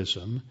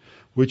seminalism,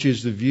 which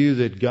is the view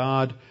that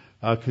God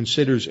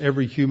considers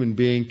every human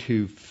being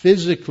to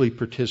physically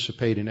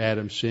participate in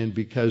Adam's sin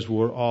because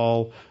we're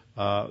all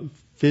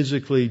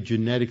physically,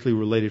 genetically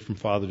related from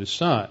father to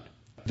son.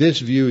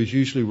 This view is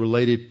usually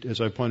related, as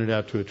I pointed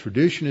out, to a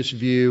traditionist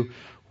view,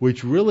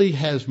 which really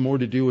has more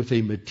to do with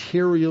a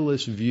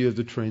materialist view of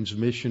the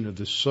transmission of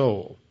the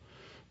soul.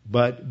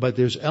 But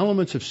there's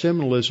elements of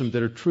seminalism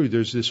that are true.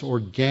 There's this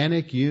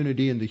organic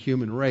unity in the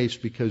human race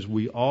because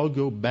we all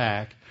go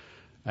back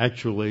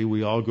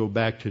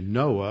to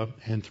Noah,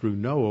 and through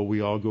Noah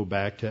we all go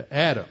back to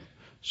Adam.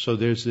 So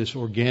there's this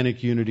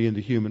organic unity in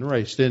the human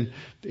race. Then,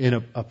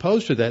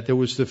 opposed to that, there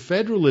was the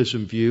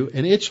federalism view,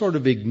 and it sort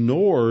of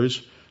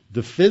ignores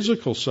the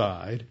physical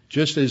side,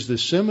 just as the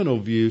seminal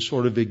view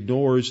sort of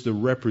ignores the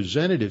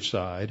representative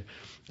side.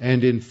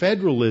 And in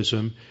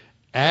federalism,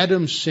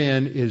 Adam's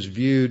sin is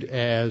viewed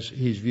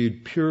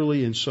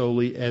purely and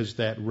solely as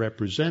that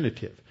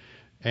representative.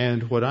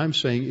 And what I'm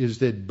saying is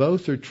that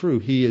both are true.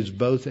 He is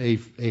both a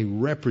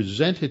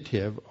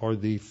representative, or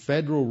the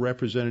federal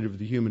representative of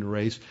the human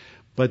race,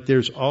 but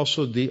there's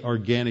also the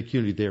organic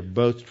unity. They're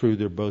both true.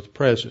 They're both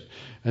present.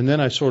 And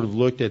then I sort of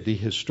looked at the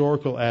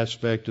historical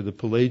aspect of the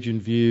Pelagian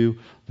view.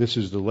 This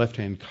is the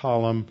left-hand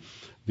column.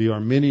 The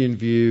Arminian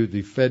view,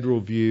 the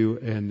federal view,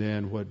 and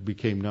then what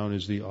became known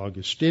as the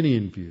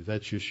Augustinian view.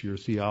 That's just your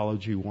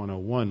Theology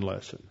 101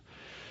 lesson.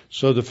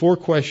 So the four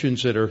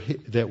questions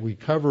that we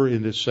cover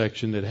in this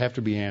section that have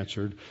to be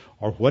answered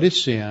are: what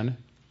is sin?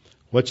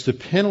 What's the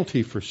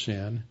penalty for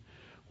sin?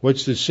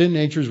 What's the sin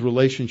nature's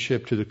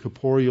relationship to the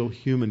corporeal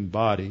human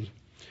body?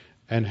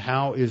 And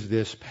how is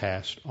this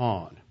passed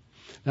on?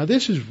 Now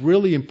this is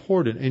really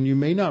important, and you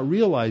may not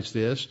realize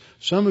this.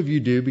 Some of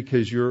you do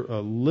because you're a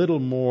little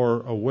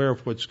more aware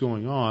of what's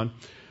going on.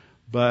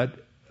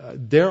 But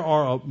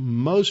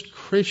most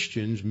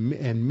Christians,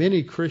 and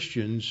many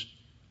Christians,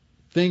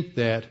 think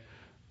that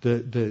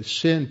the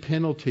sin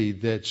penalty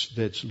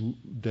that's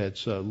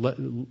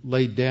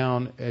laid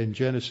down in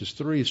Genesis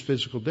 3 is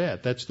physical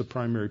death. That's the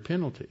primary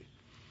penalty.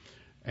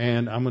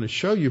 And I'm going to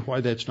show you why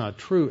that's not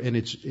true. And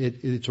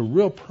it's a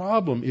real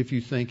problem if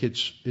you think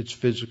it's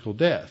physical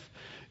death.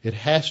 It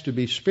has to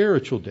be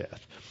spiritual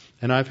death.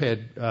 And I've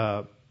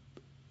had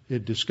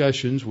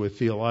discussions with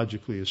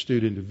theologically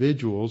astute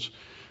individuals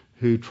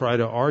who try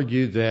to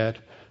argue that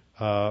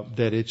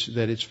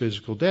it's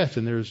physical death.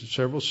 And there's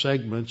several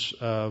segments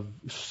of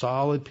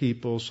solid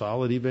people,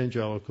 solid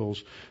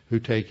evangelicals, who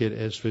take it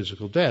as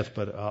physical death.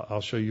 But I'll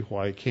show you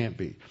why it can't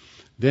be.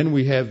 Then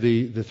we have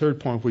the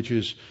third point, which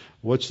is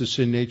what's the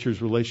sin nature's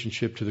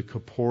relationship to the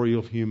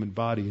corporeal human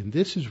body. And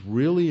this is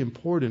really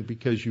important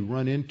because you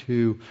run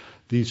into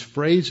these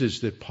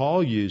phrases that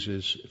Paul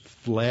uses,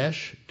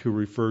 flesh, to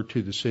refer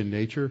to the sin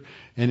nature,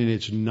 and in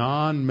its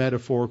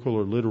non-metaphorical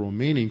or literal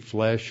meaning,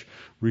 flesh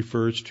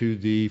refers to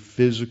the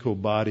physical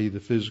body, the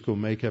physical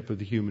makeup of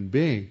the human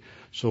being.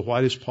 So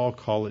why does Paul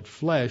call it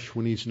flesh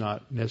when he's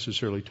not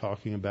necessarily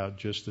talking about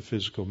just the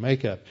physical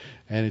makeup?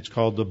 And it's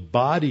called the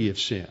body of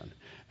sin.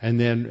 And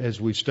then,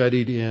 as we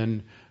studied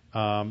in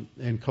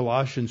In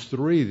Colossians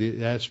 3,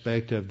 the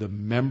aspect of the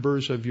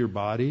members of your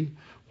body.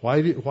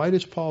 Why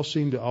does Paul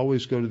seem to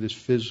always go to this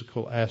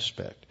physical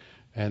aspect?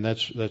 And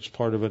that's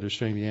part of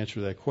understanding the answer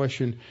to that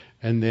question.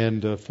 And then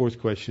the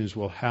fourth question is,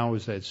 well, how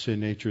is that sin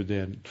nature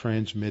then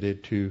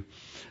transmitted to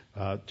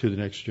the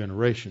next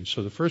generation?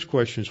 So the first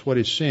question is, what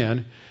is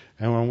sin?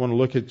 And I want to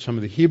look at some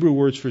of the Hebrew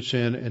words for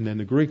sin and then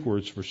the Greek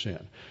words for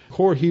sin. The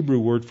core Hebrew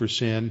word for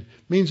sin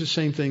means the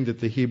same thing that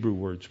the Hebrew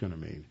word's going to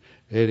mean.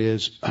 It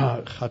is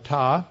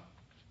chata,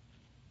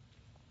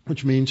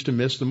 which means to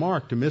miss the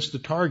mark, to miss the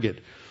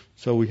target.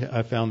 So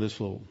I found this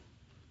little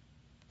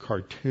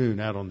cartoon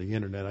out on the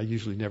internet. I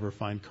usually never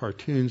find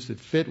cartoons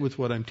that fit with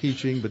what I'm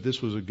teaching, but this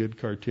was a good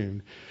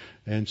cartoon.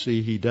 And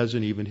see, he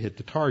doesn't even hit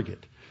the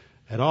target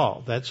at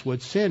all. That's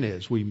what sin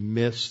is. We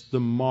miss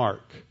the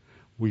mark.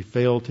 We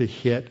fail to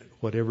hit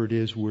whatever it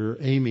is we're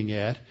aiming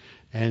at.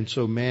 And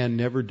so man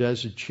never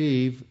does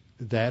achieve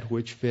that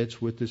which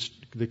fits with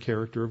the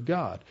character of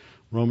God.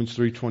 Romans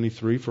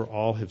 3:23, for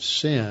all have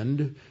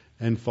sinned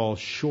and fall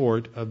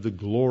short of the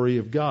glory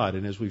of God.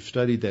 And as we've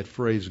studied, that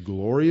phrase,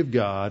 glory of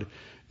God,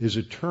 is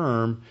a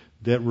term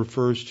that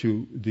refers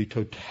to the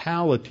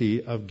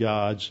totality of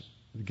God's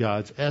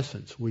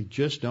essence. We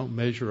just don't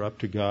measure up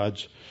to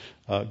God's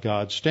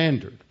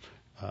standard.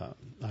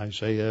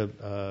 Isaiah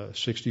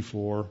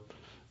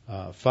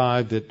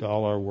 64:5, that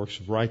all our works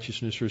of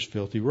righteousness are as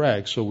filthy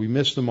rags. So we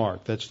miss the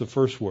mark. That's the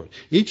first word.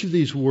 Each of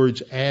these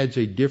words adds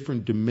a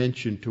different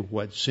dimension to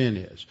what sin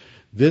is.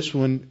 This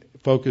one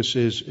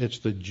focuses, it's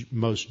the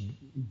most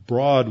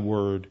broad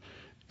word.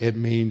 It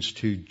means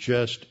to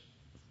just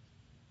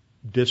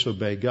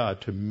disobey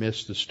God, to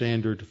miss the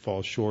standard, to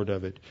fall short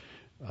of it.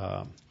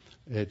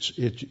 It's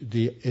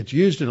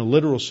used in a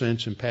literal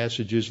sense in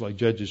passages like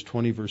Judges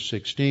 20 verse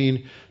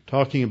 16,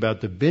 talking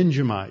about the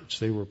Benjamites.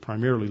 They were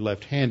primarily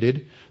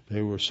left-handed.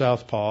 They were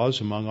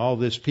southpaws. Among all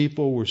this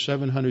people were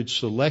 700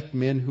 select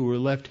men who were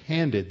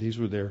left-handed. These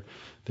were their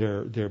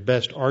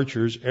best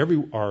archers,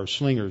 or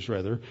slingers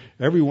rather.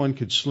 Everyone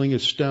could sling a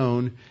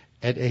stone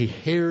at a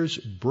hair's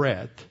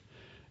breadth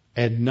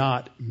and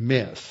not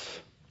miss.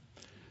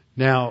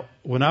 Now,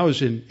 when I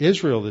was in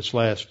Israel this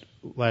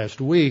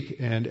last week,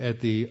 and at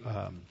the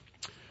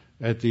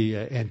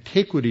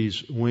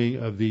antiquities wing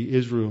of the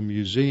Israel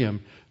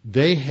Museum,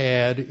 they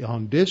had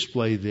on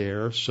display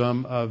there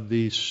some of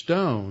the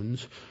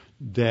stones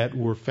that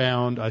were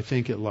found, I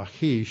think, at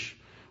Lachish,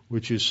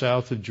 which is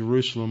south of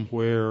Jerusalem,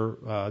 where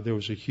there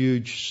was a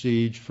huge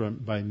siege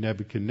by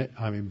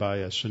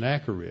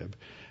Sennacherib,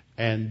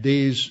 and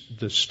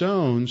the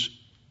stones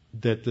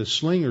that the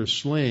slingers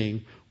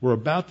sling were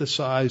about the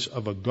size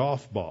of a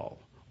golf ball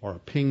or a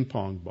ping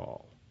pong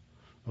ball.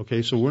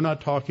 Okay, so we're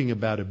not talking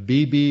about a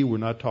BB, we're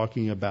not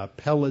talking about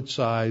pellet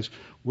size,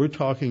 we're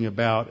talking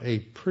about a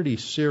pretty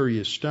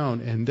serious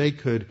stone, and they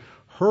could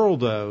hurl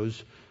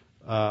those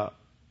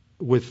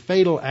with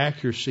fatal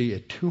accuracy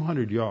at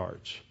 200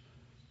 yards,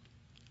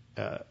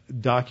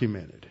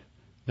 documented.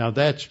 Now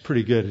that's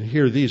pretty good. And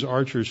here, these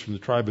archers from the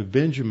tribe of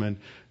Benjamin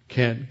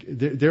they're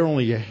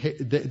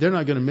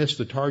not going to miss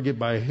the target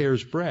by a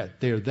hair's breadth.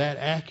 They're that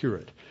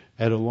accurate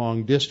at a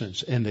long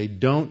distance, and they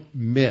don't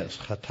miss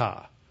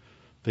chata.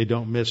 They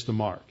don't miss the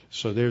mark.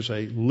 So there's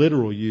a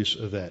literal use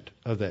of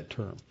that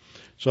term.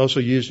 It's also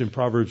used in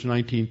Proverbs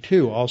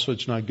 19:2. Also,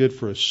 it's not good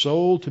for a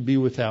soul to be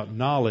without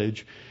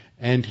knowledge,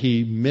 and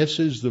he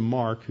misses the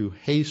mark who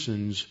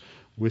hastens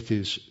with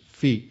his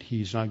feet.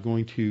 He's not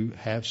going to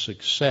have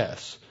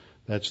success.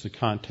 That's the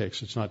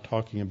context. It's not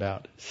talking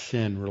about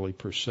sin really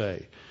per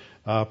se.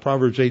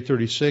 Proverbs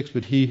 8:36,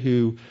 but he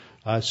who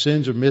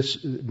sins or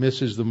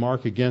misses the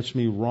mark against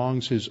me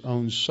wrongs his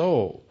own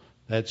soul.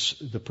 That's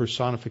the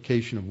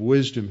personification of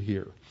wisdom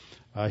here.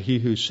 He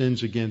who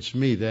sins against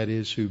me, that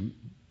is, who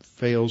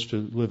fails to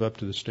live up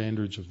to the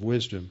standards of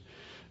wisdom,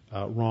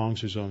 wrongs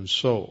his own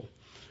soul.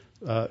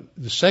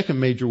 The second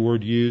major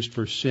word used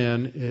for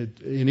sin,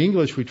 in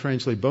English we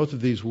translate both of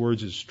these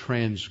words as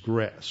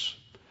transgress.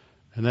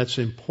 And that's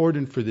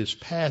important for this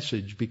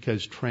passage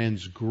because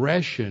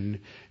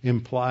transgression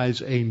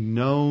implies a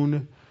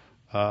known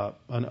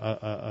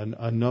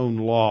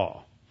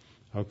law.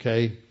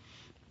 Okay?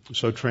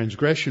 So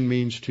transgression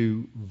means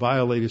to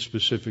violate a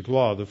specific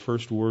law. The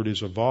first word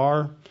is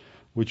avar,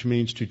 which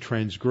means to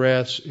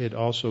transgress. It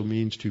also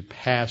means to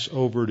pass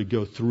over, to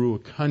go through a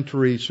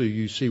country. So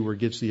you see where it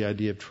gets the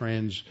idea of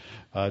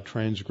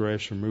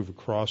transgress or move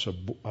across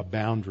a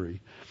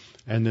boundary.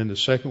 And then the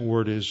second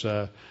word is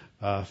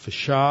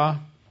fasha,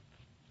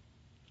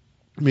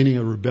 meaning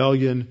a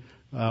rebellion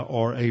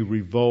or a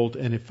revolt,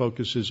 and it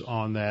focuses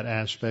on that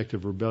aspect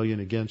of rebellion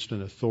against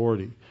an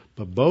authority.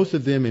 But both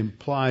of them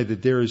imply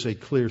that there is a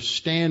clear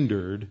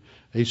standard,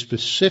 a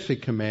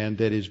specific command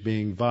that is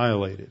being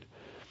violated.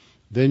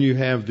 Then you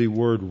have the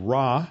word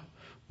ra,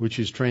 which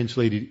is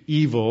translated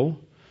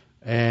evil,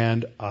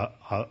 and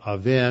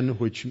aven,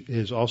 which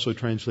is also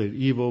translated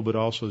evil, but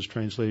also is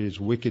translated as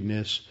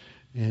wickedness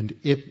and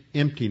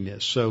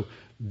emptiness. So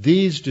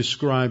these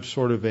describe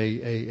sort of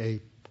a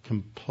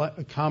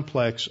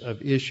complex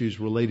of issues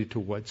related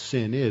to what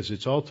sin is.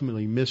 It's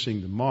ultimately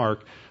missing the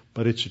mark,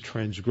 but it's a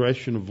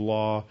transgression of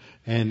law,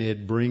 and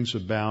it brings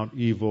about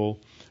evil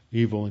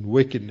and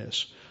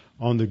wickedness.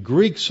 On the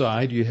Greek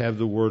side, you have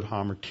the word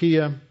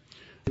hamartia,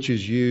 which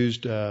is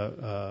used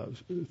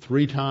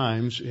 3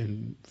 times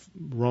in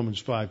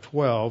Romans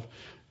 5:12,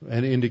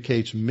 and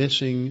indicates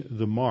missing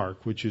the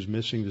mark, which is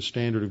missing the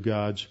standard of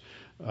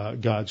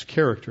God's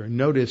character. And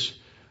notice,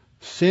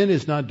 sin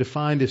is not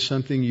defined as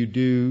something you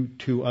do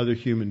to other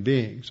human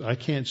beings. I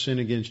can't sin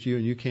against you,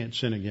 and you can't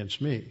sin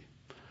against me.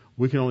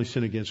 We can only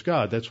sin against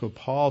God. That's what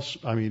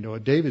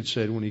what David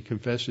said when he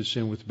confessed his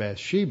sin with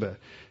Bathsheba.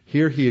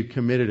 Here he had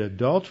committed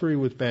adultery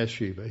with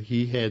Bathsheba.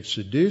 He had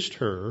seduced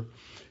her.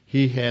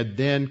 He had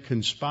then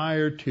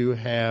conspired to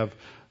have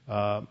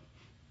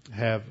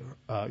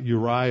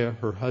Uriah,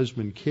 her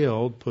husband,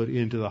 killed, put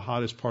into the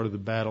hottest part of the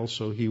battle,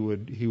 so he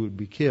would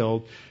be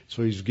killed.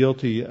 So he's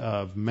guilty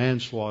of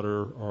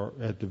manslaughter, or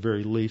at the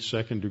very least,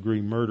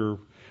 second-degree murder,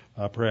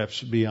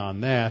 perhaps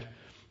beyond that.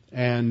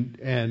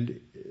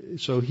 And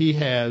so he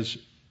has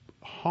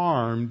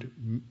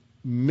harmed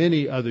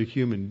many other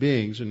human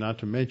beings, and not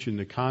to mention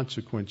the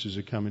consequences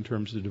that come in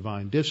terms of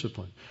divine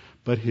discipline.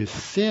 But his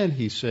sin,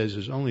 he says,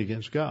 is only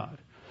against God,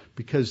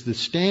 because the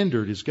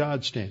standard is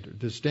God's standard.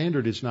 The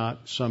standard is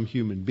not some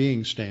human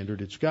being's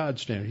standard, it's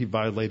God's standard. He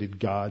violated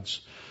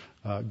God's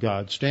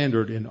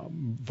standard in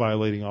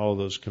violating all of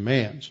those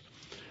commands.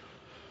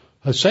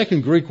 A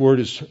second Greek word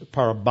is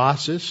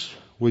parabasis,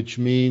 which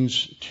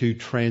means to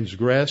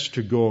transgress,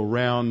 to go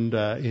around.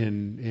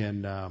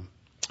 In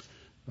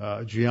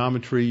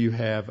geometry, you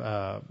have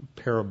a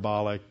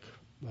parabolic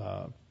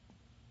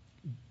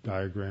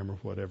diagram or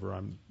whatever.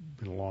 It's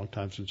been a long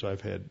time since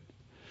I've had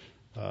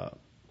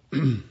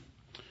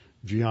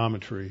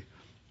geometry,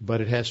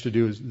 but it has to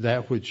do with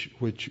that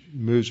which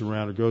moves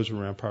around or goes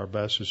around.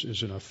 Parabasis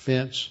is an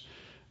offense.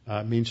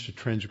 It means to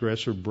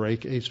transgress or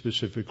break a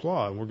specific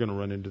law, and we're going to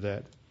run into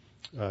that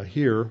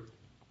here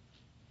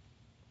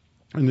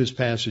in this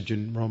passage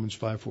in Romans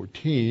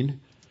 5:14.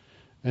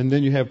 And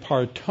then you have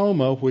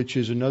partoma, which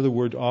is another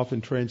word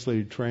often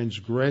translated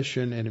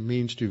transgression, and it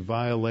means to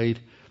violate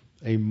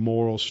a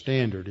moral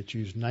standard. It's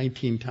used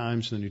 19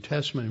 times in the New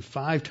Testament and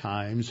 5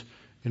 times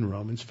in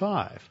Romans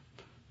 5.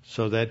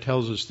 So that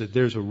tells us that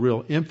there's a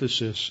real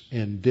emphasis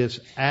in this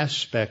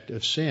aspect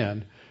of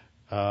sin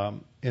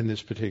in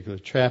this particular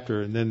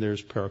chapter. And then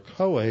there's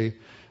parakoe,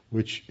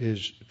 which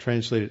is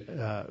translated,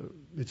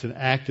 it's an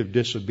act of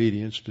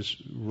disobedience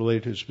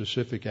related to a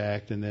specific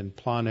act. And then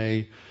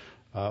plane,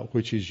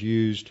 which is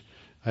used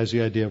as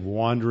the idea of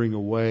wandering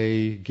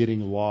away,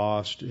 getting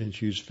lost, and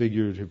it's used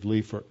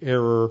figuratively for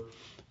error.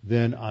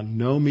 Then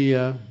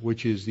anomia,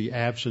 which is the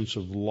absence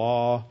of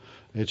law.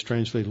 It's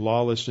translated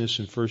lawlessness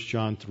in 1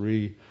 John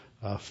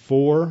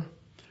 3:4.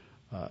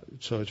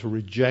 So it's a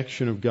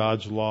rejection of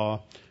God's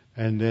law.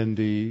 And then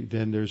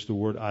there's the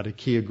word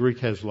adikia. Greek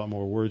has a lot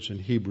more words than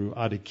Hebrew.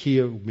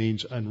 Adikia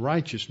means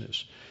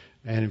unrighteousness.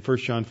 And in 1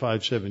 John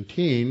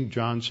 5:17,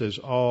 John says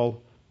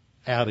all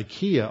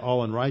adikia,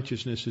 all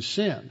unrighteousness is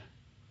sin.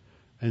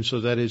 And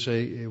so that is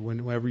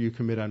whenever you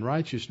commit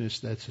unrighteousness,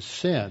 that's a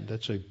sin.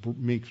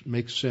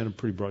 Makes sin a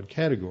pretty broad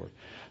category.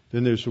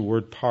 Then there's the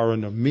word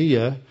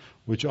paranomia,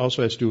 which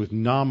also has to do with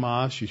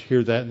namas. You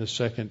hear that in the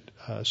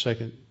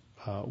second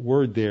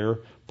word there.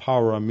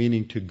 Para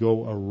meaning to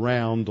go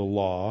around the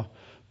law.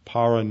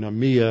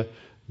 Paranomia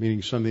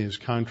meaning something that's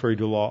contrary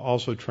to law,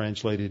 also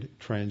translated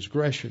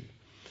transgression.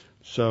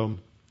 So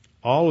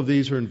all of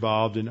these are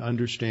involved in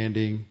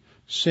understanding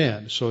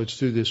sin. So it's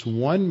through this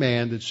one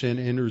man that sin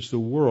enters the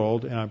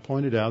world, and I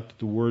pointed out that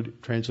the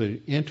word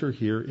translated enter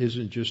here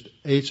isn't just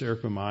eis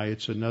erchomai,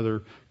 it's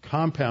another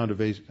compound of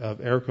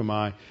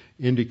erchomai,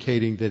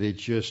 indicating that it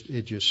just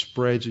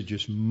spreads, it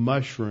just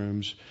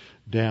mushrooms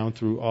down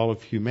through all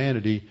of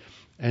humanity.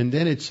 And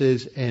then it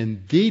says,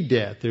 and the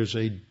death. There's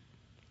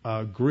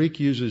Greek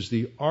uses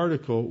the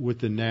article with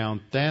the noun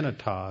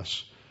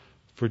thanatos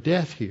for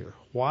death here.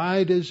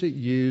 Why does it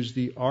use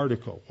the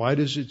article? Why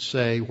does it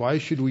say, why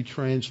should we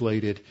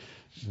translate it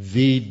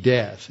the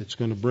death? It's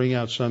going to bring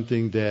out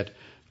something that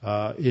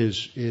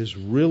is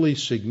really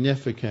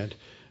significant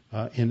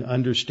in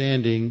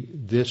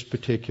understanding this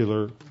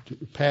particular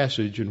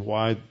passage and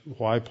why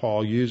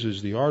Paul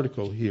uses the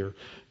article here.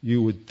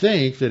 You would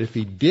think that if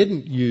he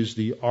didn't use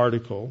the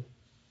article,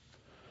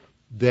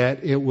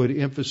 that it would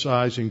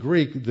emphasize in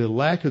Greek, the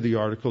lack of the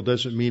article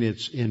doesn't mean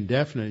it's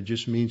indefinite. It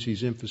just means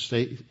he's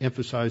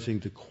emphasizing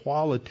the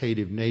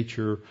qualitative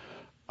nature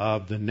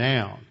of the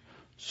noun.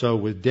 So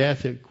with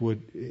death,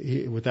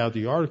 without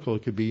the article,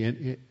 it could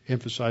be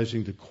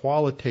emphasizing the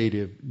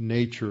qualitative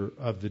nature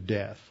of the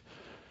death.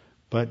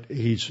 But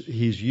he's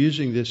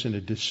using this in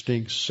a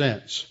distinct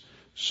sense.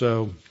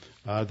 So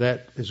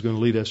that is going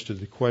to lead us to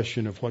the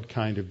question of what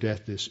kind of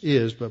death this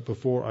is. But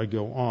before I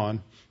go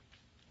on,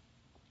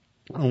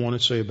 I want to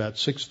say about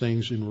 6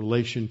 things in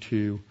relation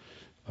to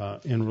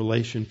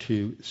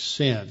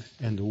sin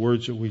and the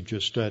words that we've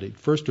just studied.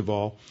 First of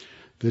all,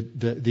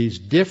 these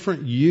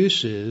different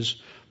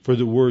uses for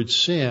the word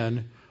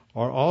sin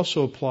are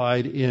also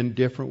applied in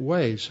different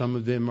ways. Some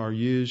of them are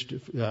used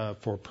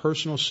for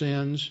personal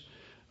sins.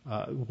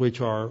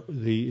 which are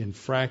the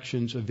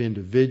infractions of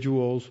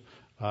individuals.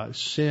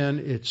 Sin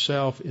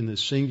itself in the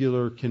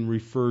singular can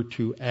refer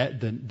to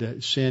the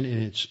sin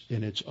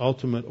in its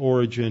ultimate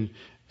origin,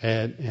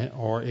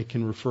 or it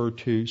can refer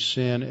to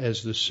sin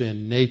as the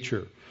sin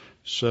nature.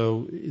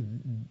 So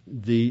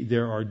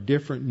there are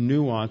different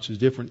nuances,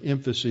 different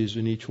emphases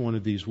in each one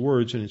of these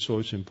words, and so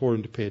it's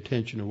important to pay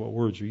attention to what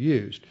words are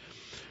used.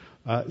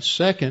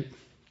 Second,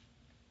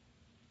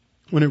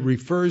 when it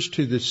refers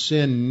to the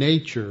sin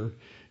nature,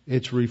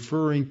 it's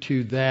referring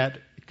to that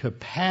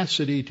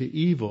capacity to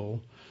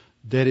evil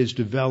that is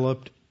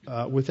developed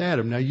with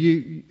Adam. Now,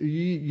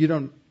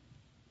 you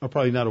are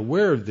probably not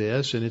aware of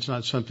this, and it's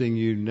not something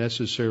you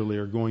necessarily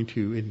are going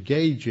to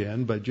engage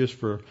in, but just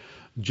for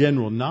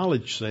general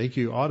knowledge's sake,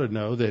 you ought to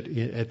know that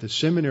at the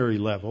seminary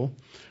level,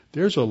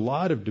 there's a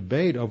lot of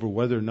debate over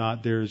whether or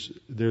not there's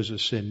a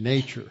sin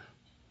nature.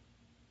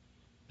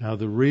 Now,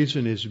 the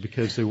reason is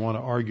because they want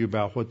to argue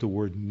about what the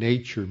word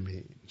nature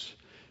means.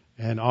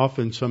 And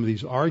often some of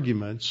these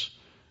arguments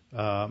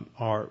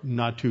are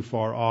not too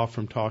far off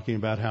from talking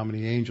about how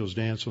many angels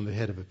dance on the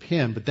head of a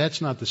pin, but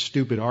that's not the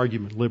stupid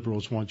argument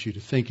liberals want you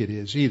to think it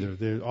is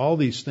either. All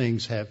these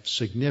things have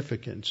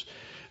significance.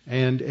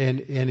 And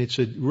it's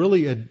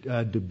really a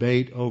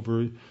debate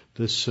over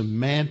the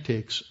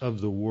semantics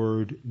of the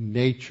word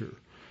nature.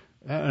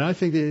 And I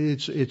think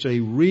that it's a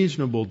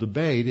reasonable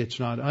debate. It's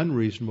not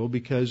unreasonable,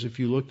 because if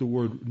you look the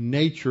word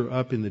nature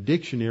up in the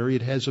dictionary,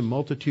 it has a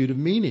multitude of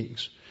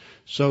meanings.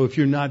 So if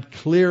you're not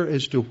clear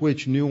as to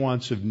which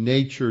nuance of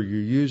nature you're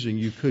using,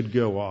 you could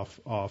go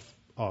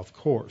off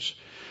course.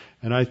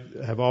 And I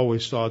have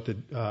always thought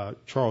that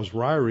Charles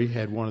Ryrie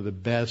had one of the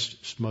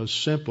best,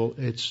 most simple.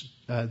 It's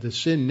the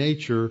sin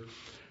nature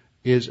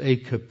is a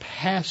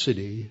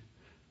capacity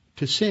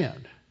to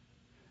sin.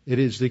 It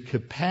is the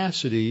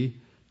capacity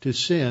to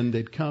sin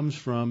that comes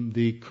from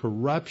the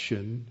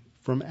corruption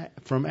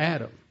from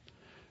Adam.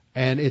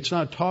 And it's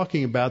not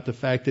talking about the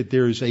fact that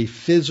there is a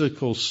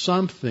physical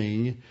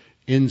something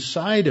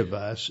inside of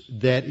us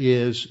that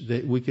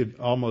we could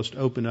almost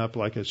open up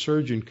like a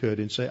surgeon could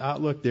and say,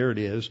 look, there it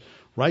is.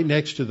 Right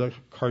next to the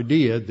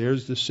cardia,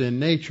 there's the sin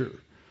nature.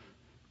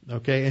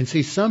 Okay? And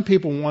see, some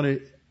people want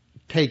to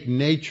take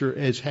nature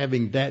as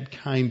having that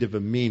kind of a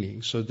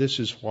meaning. So this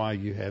is why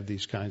you have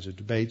these kinds of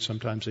debates.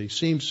 Sometimes they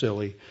seem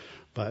silly,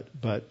 but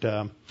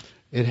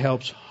it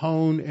helps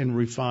hone and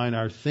refine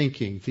our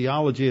thinking.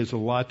 Theology is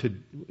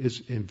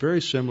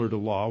very similar to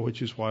law,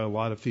 which is why a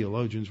lot of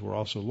theologians were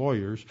also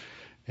lawyers.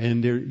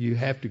 And you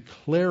have to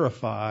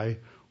clarify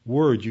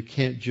words. You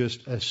can't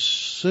just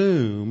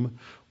assume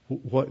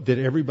that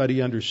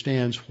everybody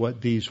understands what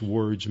these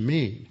words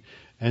mean.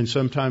 And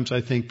sometimes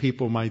I think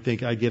people might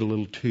think I get a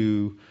little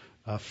too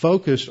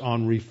focused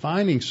on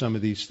refining some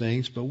of these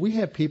things, but we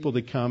have people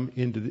that come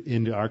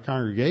into our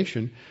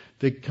congregation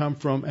that come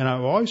from, and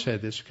I've always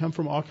had this, come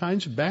from all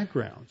kinds of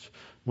backgrounds.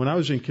 When I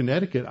was in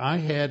Connecticut, I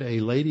had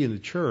a lady in the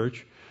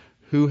church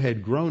who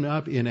had grown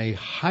up in a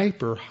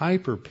hyper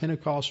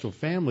Pentecostal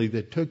family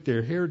that took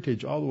their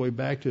heritage all the way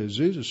back to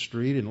Azusa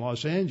Street in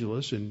Los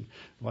Angeles in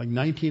like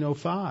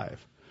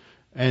 1905.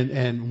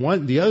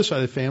 And the other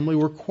side of the family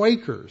were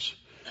Quakers.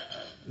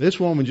 This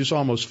woman just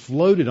almost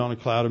floated on a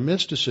cloud of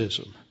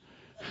mysticism.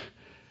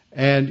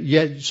 And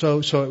yet,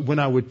 so when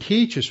I would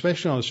teach,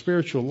 especially on a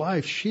spiritual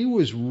life, she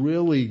was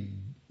really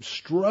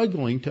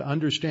struggling to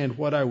understand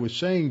what I was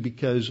saying,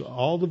 because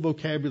all the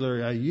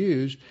vocabulary I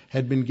used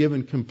had been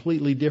given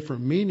completely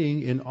different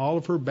meaning in all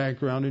of her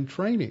background and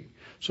training.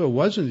 So it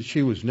wasn't that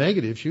she was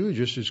negative. She was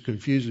just as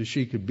confused as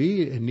she could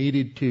be and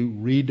needed to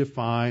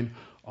redefine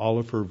all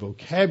of her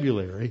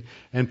vocabulary.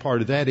 And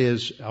part of that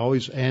is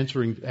always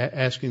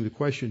asking the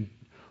question,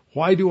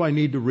 why do I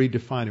need to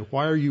redefine it?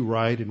 Why are you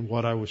right and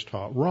what I was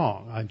taught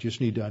wrong? I just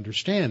need to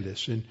understand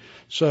this. And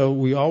so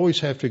we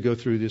always have to go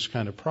through this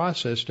kind of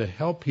process to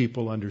help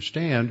people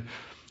understand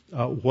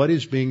what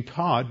is being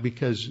taught,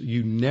 because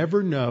you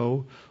never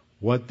know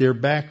what their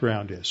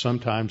background is.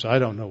 Sometimes I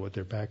don't know what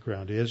their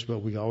background is, but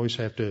we always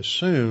have to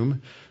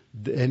assume,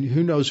 and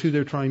who knows who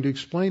they're trying to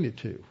explain it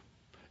to,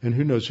 and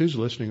who knows who's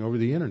listening over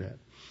the internet.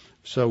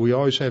 So we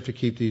always have to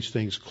keep these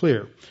things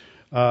clear.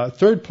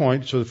 Third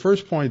point, so the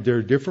first point, there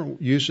are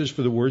different uses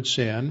for the word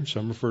sin.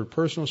 Some refer to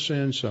personal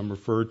sin, some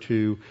refer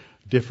to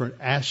different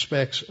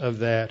aspects of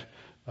that,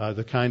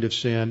 the kind of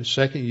sin.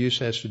 Second use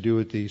has to do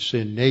with the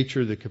sin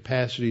nature, the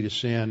capacity to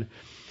sin.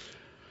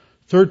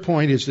 Third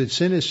point is that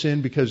sin is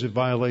sin because it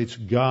violates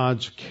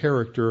God's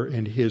character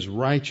and His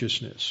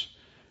righteousness.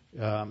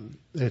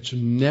 It's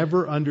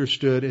never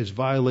understood as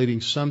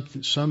violating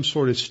some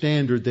sort of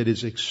standard that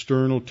is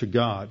external to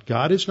God.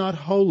 God is not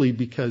holy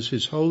because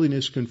His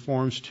holiness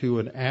conforms to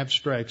an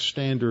abstract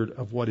standard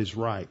of what is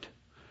right.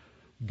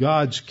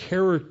 God's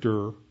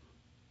character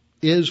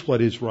is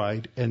what is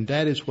right, and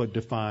that is what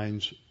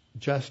defines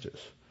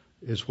justice,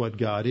 is what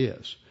God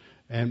is.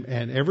 And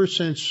ever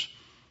since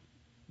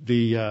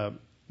the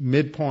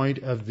midpoint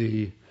of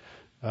the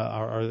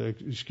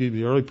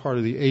early part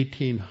of the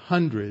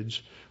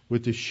 1800s,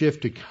 with the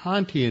shift to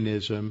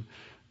Kantianism,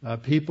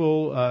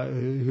 people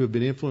who have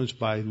been influenced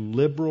by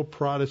liberal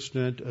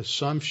Protestant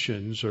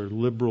assumptions or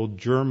liberal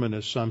German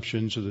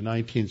assumptions of the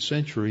 19th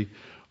century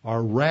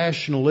are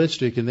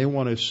rationalistic, and they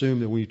want to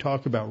assume that when you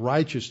talk about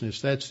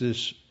righteousness, that's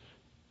this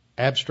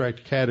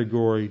abstract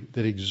category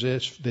that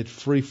exists, that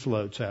free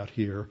floats out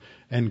here,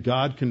 and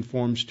God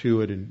conforms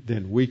to it, and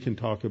then we can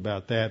talk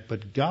about that.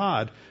 But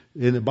God,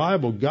 in the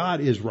Bible,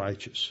 God is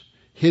righteous.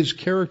 His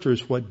character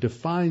is what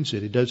defines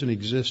it. It doesn't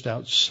exist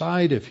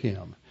outside of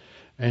Him.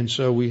 And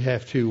so we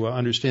have to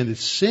understand that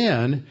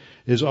sin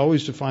is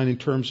always defined in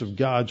terms of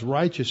God's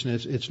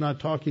righteousness. It's not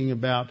talking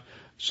about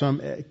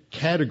some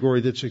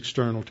category that's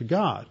external to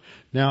God.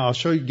 Now,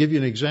 I'll give you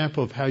an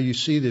example of how you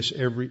see this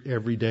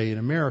every day in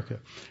America.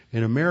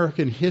 In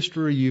American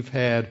history, you've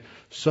had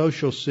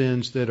social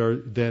sins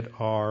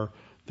that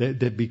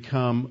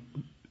become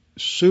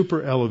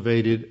super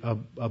elevated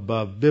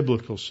above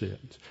biblical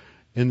sins.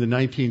 In the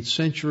 19th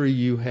century,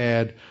 you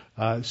had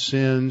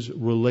sins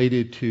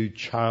related to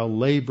child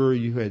labor.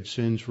 You had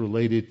sins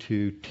related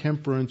to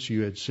temperance.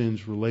 You had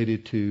sins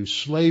related to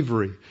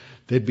slavery.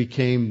 They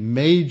became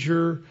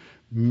major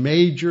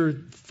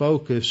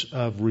focus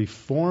of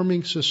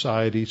reforming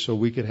society so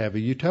we could have a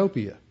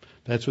utopia.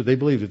 That's what they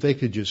believed. If they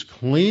could just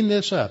clean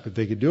this up, if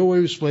they could do away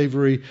with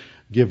slavery,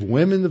 give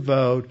women the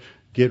vote,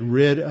 get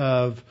rid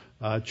of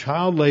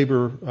child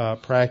labor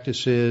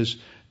practices,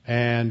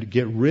 and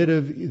get rid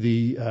of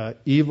the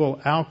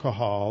evil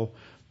alcohol,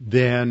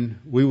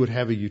 then we would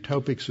have a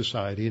utopic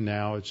society. And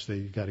now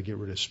you've got to get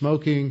rid of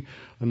smoking,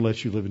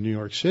 unless you live in New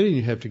York City, and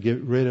you have to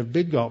get rid of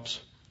big gulps.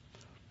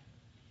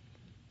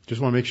 Just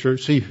want to make sure,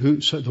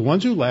 so the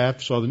ones who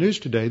laughed saw the news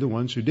today. The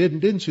ones who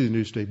didn't see the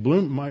news today.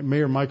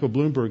 Mayor Michael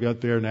Bloomberg out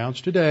there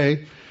announced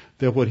today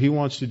that what he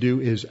wants to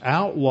do is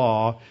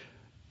outlaw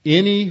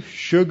any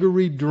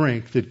sugary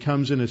drink that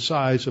comes in a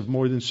size of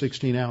more than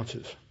 16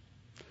 ounces.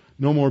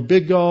 No more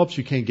big gulps.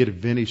 You can't get a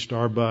Venti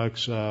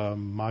Starbucks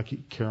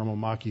caramel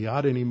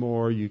macchiato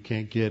anymore. You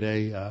can't get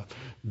a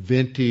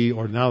Venti,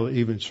 or now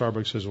even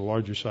Starbucks has a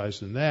larger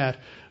size than that,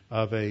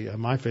 of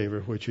my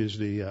favorite, which is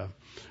the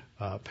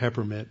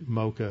peppermint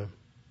mocha,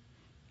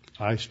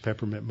 iced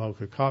peppermint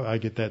mocha coffee. I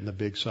get that in the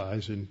big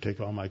size and take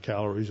all my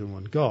calories in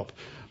one gulp.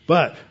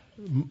 But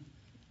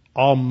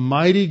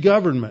almighty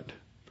government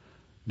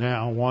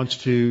now wants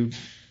to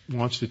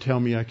tell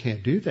me I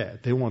can't do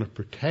that. They want to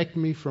protect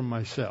me from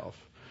myself.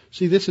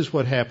 See, this is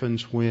what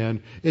happens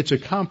when it's a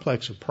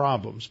complex of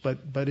problems,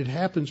 but it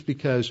happens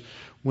because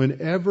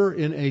whenever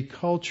in a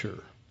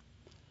culture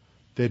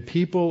that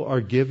people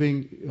are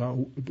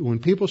when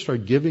people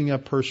start giving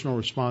up personal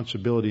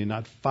responsibility and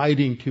not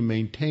fighting to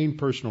maintain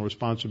personal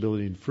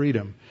responsibility and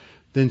freedom,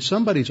 then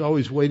somebody's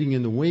always waiting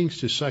in the wings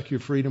to suck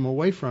your freedom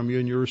away from you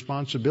and your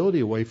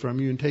responsibility away from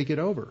you and take it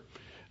over.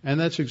 And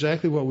that's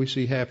exactly what we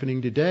see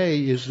happening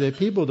today, is that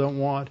people don't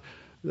want,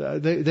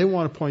 they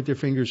want to point their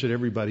fingers at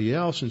everybody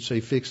else and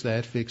say, fix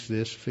that, fix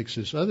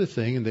this other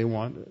thing, and they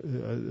want,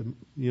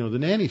 the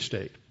nanny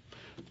state.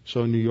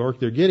 So in New York,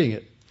 they're getting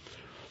it.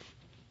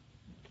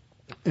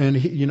 And,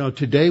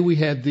 today we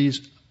have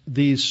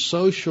these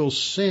social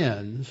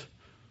sins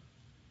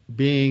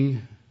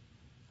being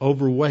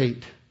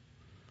overweight.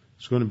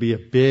 It's going to be a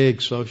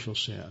big social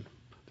sin.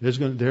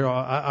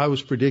 I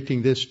was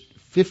predicting this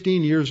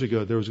 15 years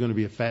ago. There was going to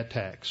be a fat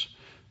tax,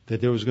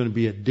 that there was going to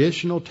be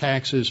additional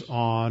taxes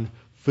on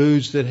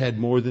foods that had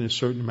more than a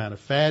certain amount of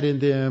fat in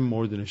them,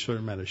 more than a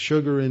certain amount of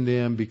sugar in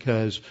them,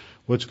 because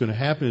what's going to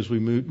happen as we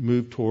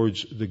move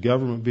towards the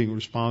government being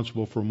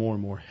responsible for more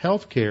and more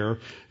health care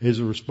is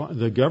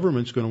the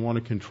government's going to want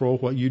to control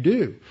what you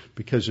do.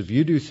 Because if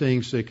you do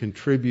things that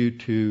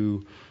contribute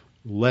to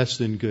less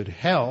than good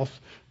health,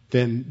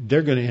 then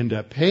they're going to end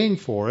up paying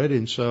for it.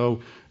 And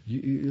so,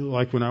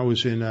 like when I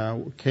was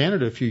in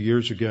Canada a few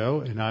years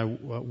ago, and I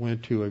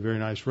went to a very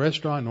nice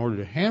restaurant and ordered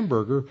a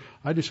hamburger,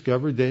 I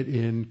discovered that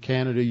in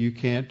Canada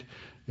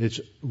it's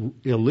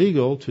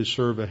illegal to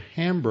serve a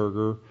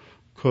hamburger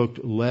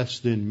cooked less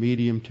than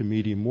medium to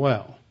medium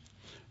well,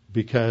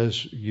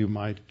 because you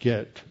might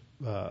get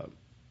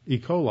E.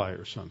 coli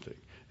or something.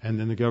 And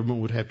then the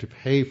government would have to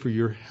pay for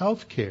your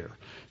health care.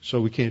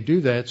 So we can't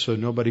do that, so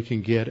nobody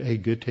can get a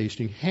good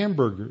tasting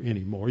hamburger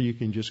anymore. You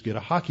can just get a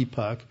hockey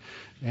puck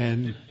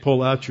and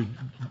pull out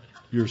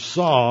your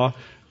saw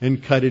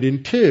and cut it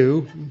in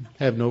two,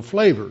 have no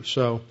flavor.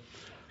 So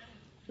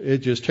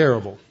it's just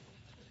terrible.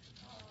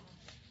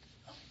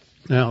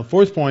 Now,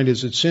 fourth point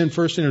is that sin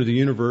first entered the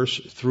universe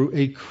through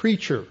a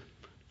creature.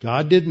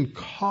 God didn't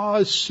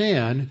cause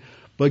sin,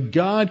 but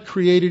God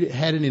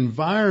had an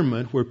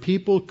environment where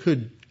people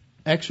could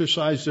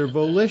exercise their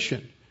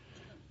volition.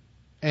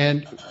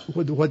 And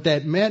what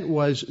that meant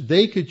was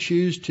they could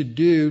choose to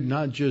do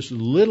not just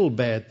little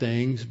bad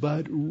things,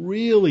 but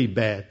really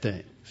bad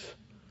things.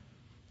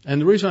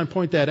 And the reason I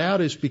point that out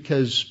is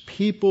because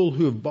people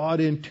who have bought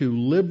into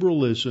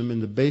liberalism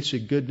and the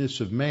basic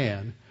goodness of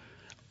man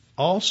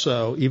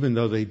also, even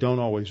though they don't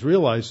always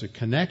realize the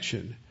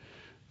connection,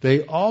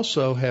 they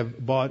also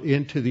have bought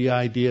into the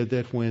idea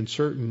that when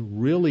certain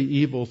really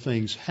evil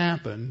things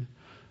happen,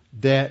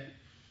 that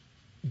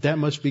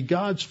must be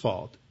God's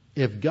fault.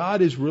 if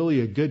God is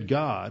really a good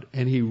God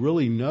and He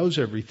really knows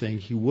everything,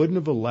 He wouldn't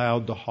have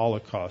allowed the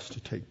Holocaust to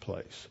take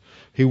place.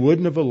 He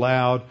wouldn't have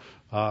allowed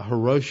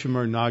Hiroshima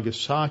or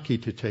Nagasaki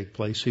to take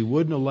place. He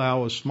wouldn't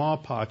allow a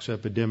smallpox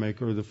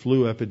epidemic or the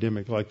flu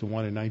epidemic like the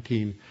one in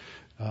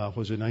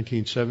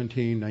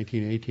 1917,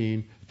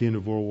 1918, at the end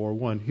of World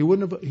War I. He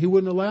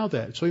wouldn't allow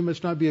that. So He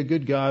must not be a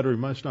good God, or He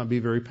must not be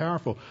very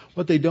powerful.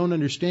 What they don't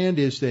understand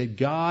is that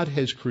God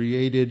has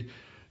created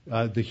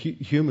the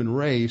human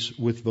race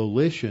with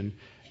volition,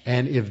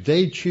 and if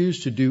they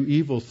choose to do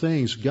evil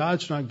things,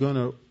 God's not going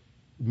to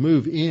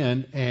move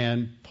in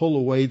and pull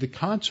away the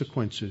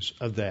consequences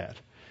of that.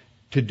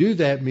 To do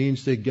that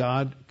means that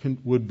God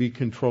would be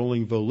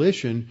controlling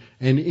volition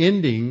and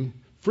ending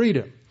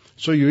freedom.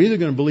 So you're either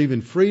going to believe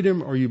in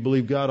freedom or you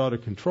believe God ought to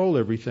control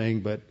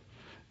everything, but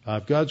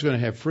if God's going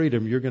to have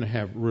freedom, you're going to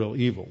have real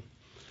evil.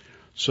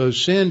 So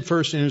sin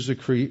first enters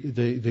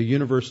the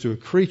universe through a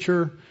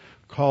creature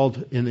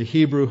called in the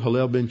Hebrew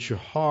Halel ben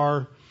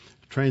Shahar,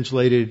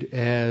 translated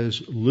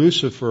as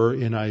Lucifer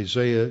in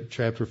Isaiah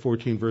chapter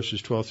 14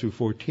 verses 12 through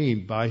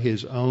 14, by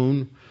his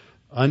own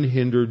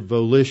unhindered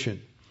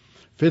volition.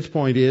 Fifth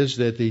point is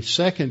that the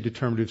second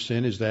determinative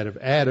sin is that of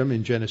Adam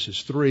in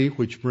Genesis 3,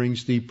 which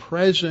brings the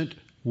present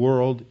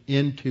world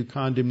into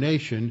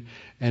condemnation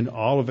and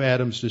all of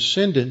Adam's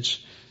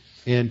descendants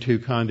into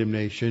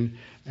condemnation.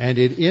 And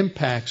it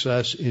impacts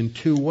us in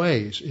two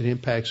ways. It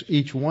impacts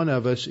each one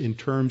of us in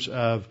terms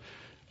of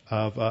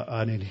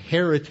an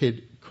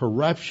inherited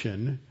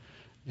corruption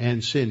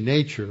and sin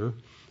nature,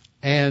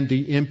 and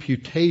the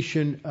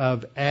imputation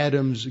of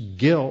Adam's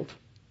guilt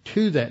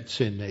to that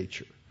sin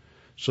nature.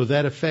 So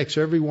that affects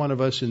every one of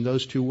us in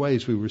those two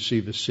ways. We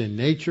receive a sin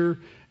nature,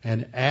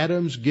 and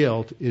Adam's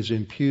guilt is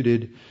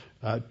imputed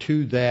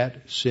to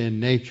that sin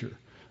nature.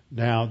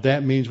 Now,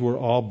 that means we're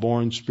all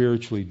born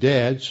spiritually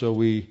dead, so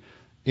we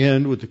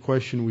end with the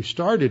question we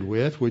started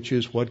with, which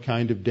is, what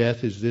kind of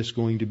death is this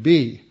going to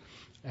be?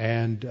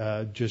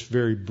 And just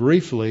very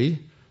briefly,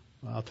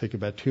 I'll take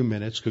about 2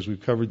 minutes because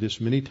we've covered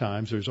this many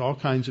times. There's all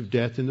kinds of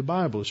death in the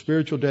Bible.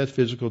 Spiritual death,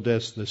 physical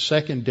death, the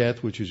second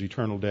death, which is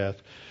eternal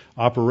death.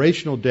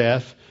 Operational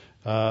death,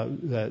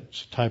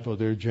 that's typo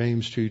there,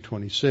 James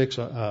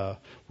 2:26,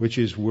 which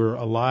is we're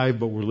alive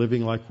but we're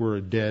living like we're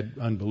a dead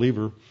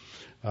unbeliever.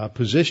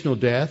 Positional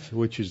death,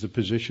 which is the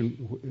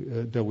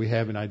position that we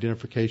have in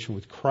identification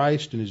with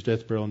Christ in His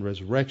death, burial, and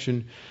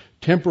resurrection.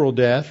 Temporal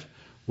death,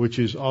 which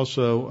is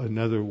also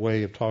another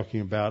way of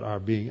talking about our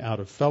being out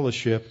of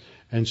fellowship.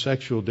 And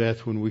sexual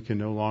death, when we can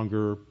no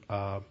longer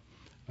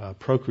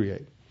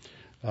procreate.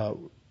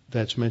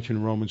 That's mentioned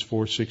in Romans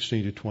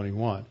 4:16 to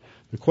 21.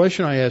 The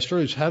question I asked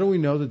earlier is, how do we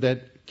know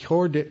that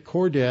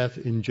core death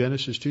in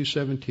Genesis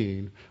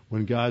 2:17,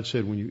 when God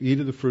said, when you eat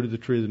of the fruit of the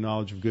tree of the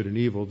knowledge of good and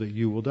evil, that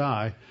you will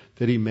die,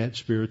 that He meant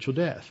spiritual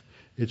death?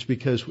 It's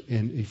because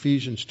in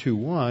Ephesians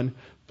 2:1,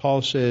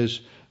 Paul says,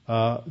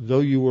 though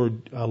you were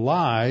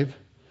alive,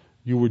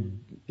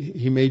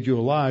 He made you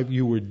alive,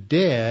 you were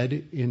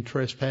dead in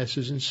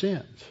trespasses and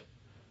sins.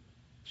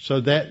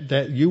 So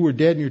that you were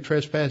dead in your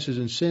trespasses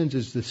and sins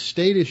is the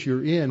status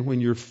you're in when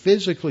you're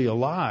physically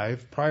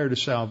alive prior to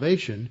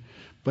salvation,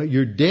 but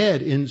you're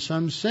dead in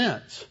some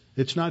sense.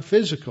 It's not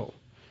physical.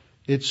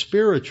 It's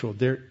spiritual.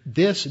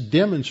 This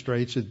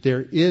demonstrates that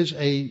there is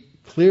a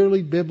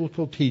clearly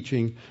biblical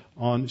teaching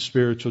on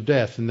spiritual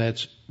death, and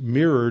that's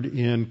mirrored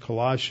in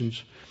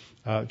Colossians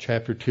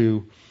chapter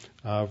 2,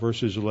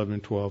 verses 11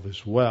 and 12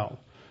 as well.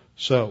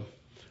 So,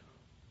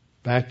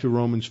 back to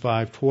Romans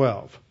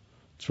 5:12.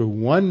 Through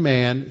one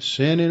man,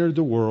 sin entered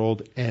the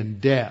world,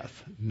 and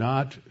death,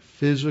 not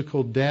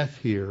physical death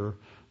here,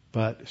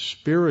 but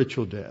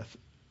spiritual death.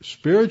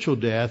 Spiritual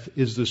death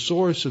is the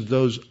source of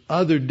those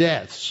other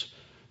deaths.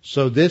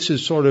 So this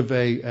is sort of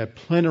a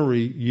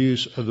plenary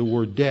use of the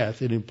word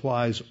death. It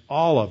implies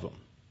all of them.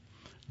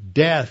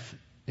 Death,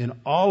 in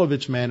all of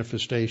its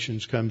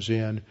manifestations, comes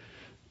in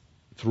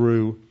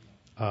through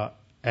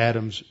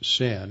Adam's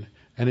sin.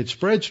 And it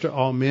spreads to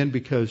all men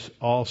because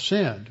all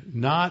sinned.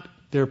 Not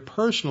their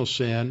personal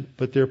sin,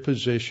 but their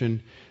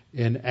position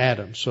in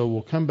Adam. So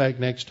we'll come back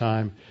next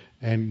time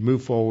and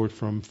move forward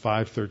from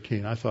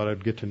 5:13. I thought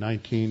I'd get to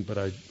 19, but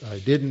I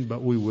didn't,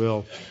 but we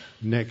will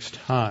next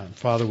time.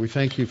 Father, we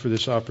thank You for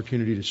this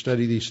opportunity to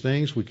study these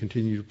things. We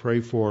continue to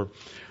pray for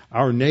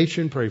our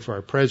nation, pray for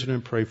our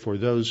president, pray for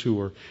those who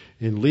are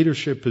in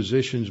leadership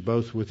positions,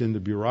 both within the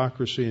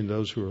bureaucracy and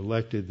those who are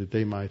elected, that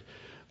they might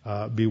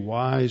be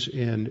wise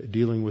in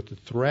dealing with the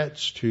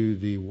threats to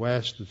the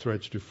West, the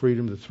threats to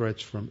freedom, the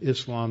threats from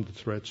Islam, the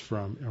threats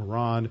from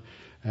Iran.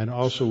 And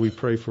also we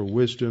pray for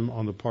wisdom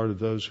on the part of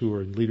those who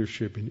are in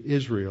leadership in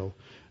Israel,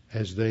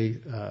 as they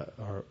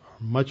are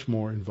much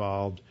more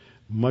involved,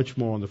 much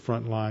more on the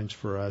front lines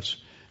for us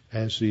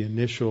as the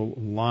initial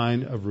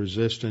line of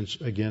resistance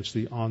against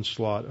the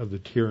onslaught of the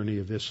tyranny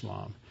of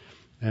Islam.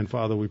 And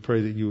Father, we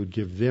pray that You would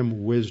give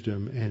them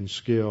wisdom and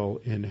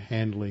skill in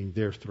handling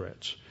their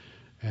threats.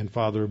 And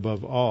Father,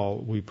 above all,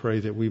 we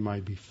pray that we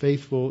might be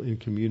faithful in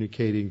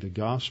communicating the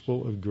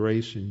gospel of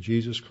grace in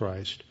Jesus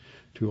Christ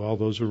to all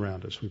those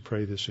around us. We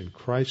pray this in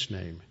Christ's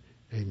name.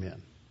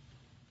 Amen.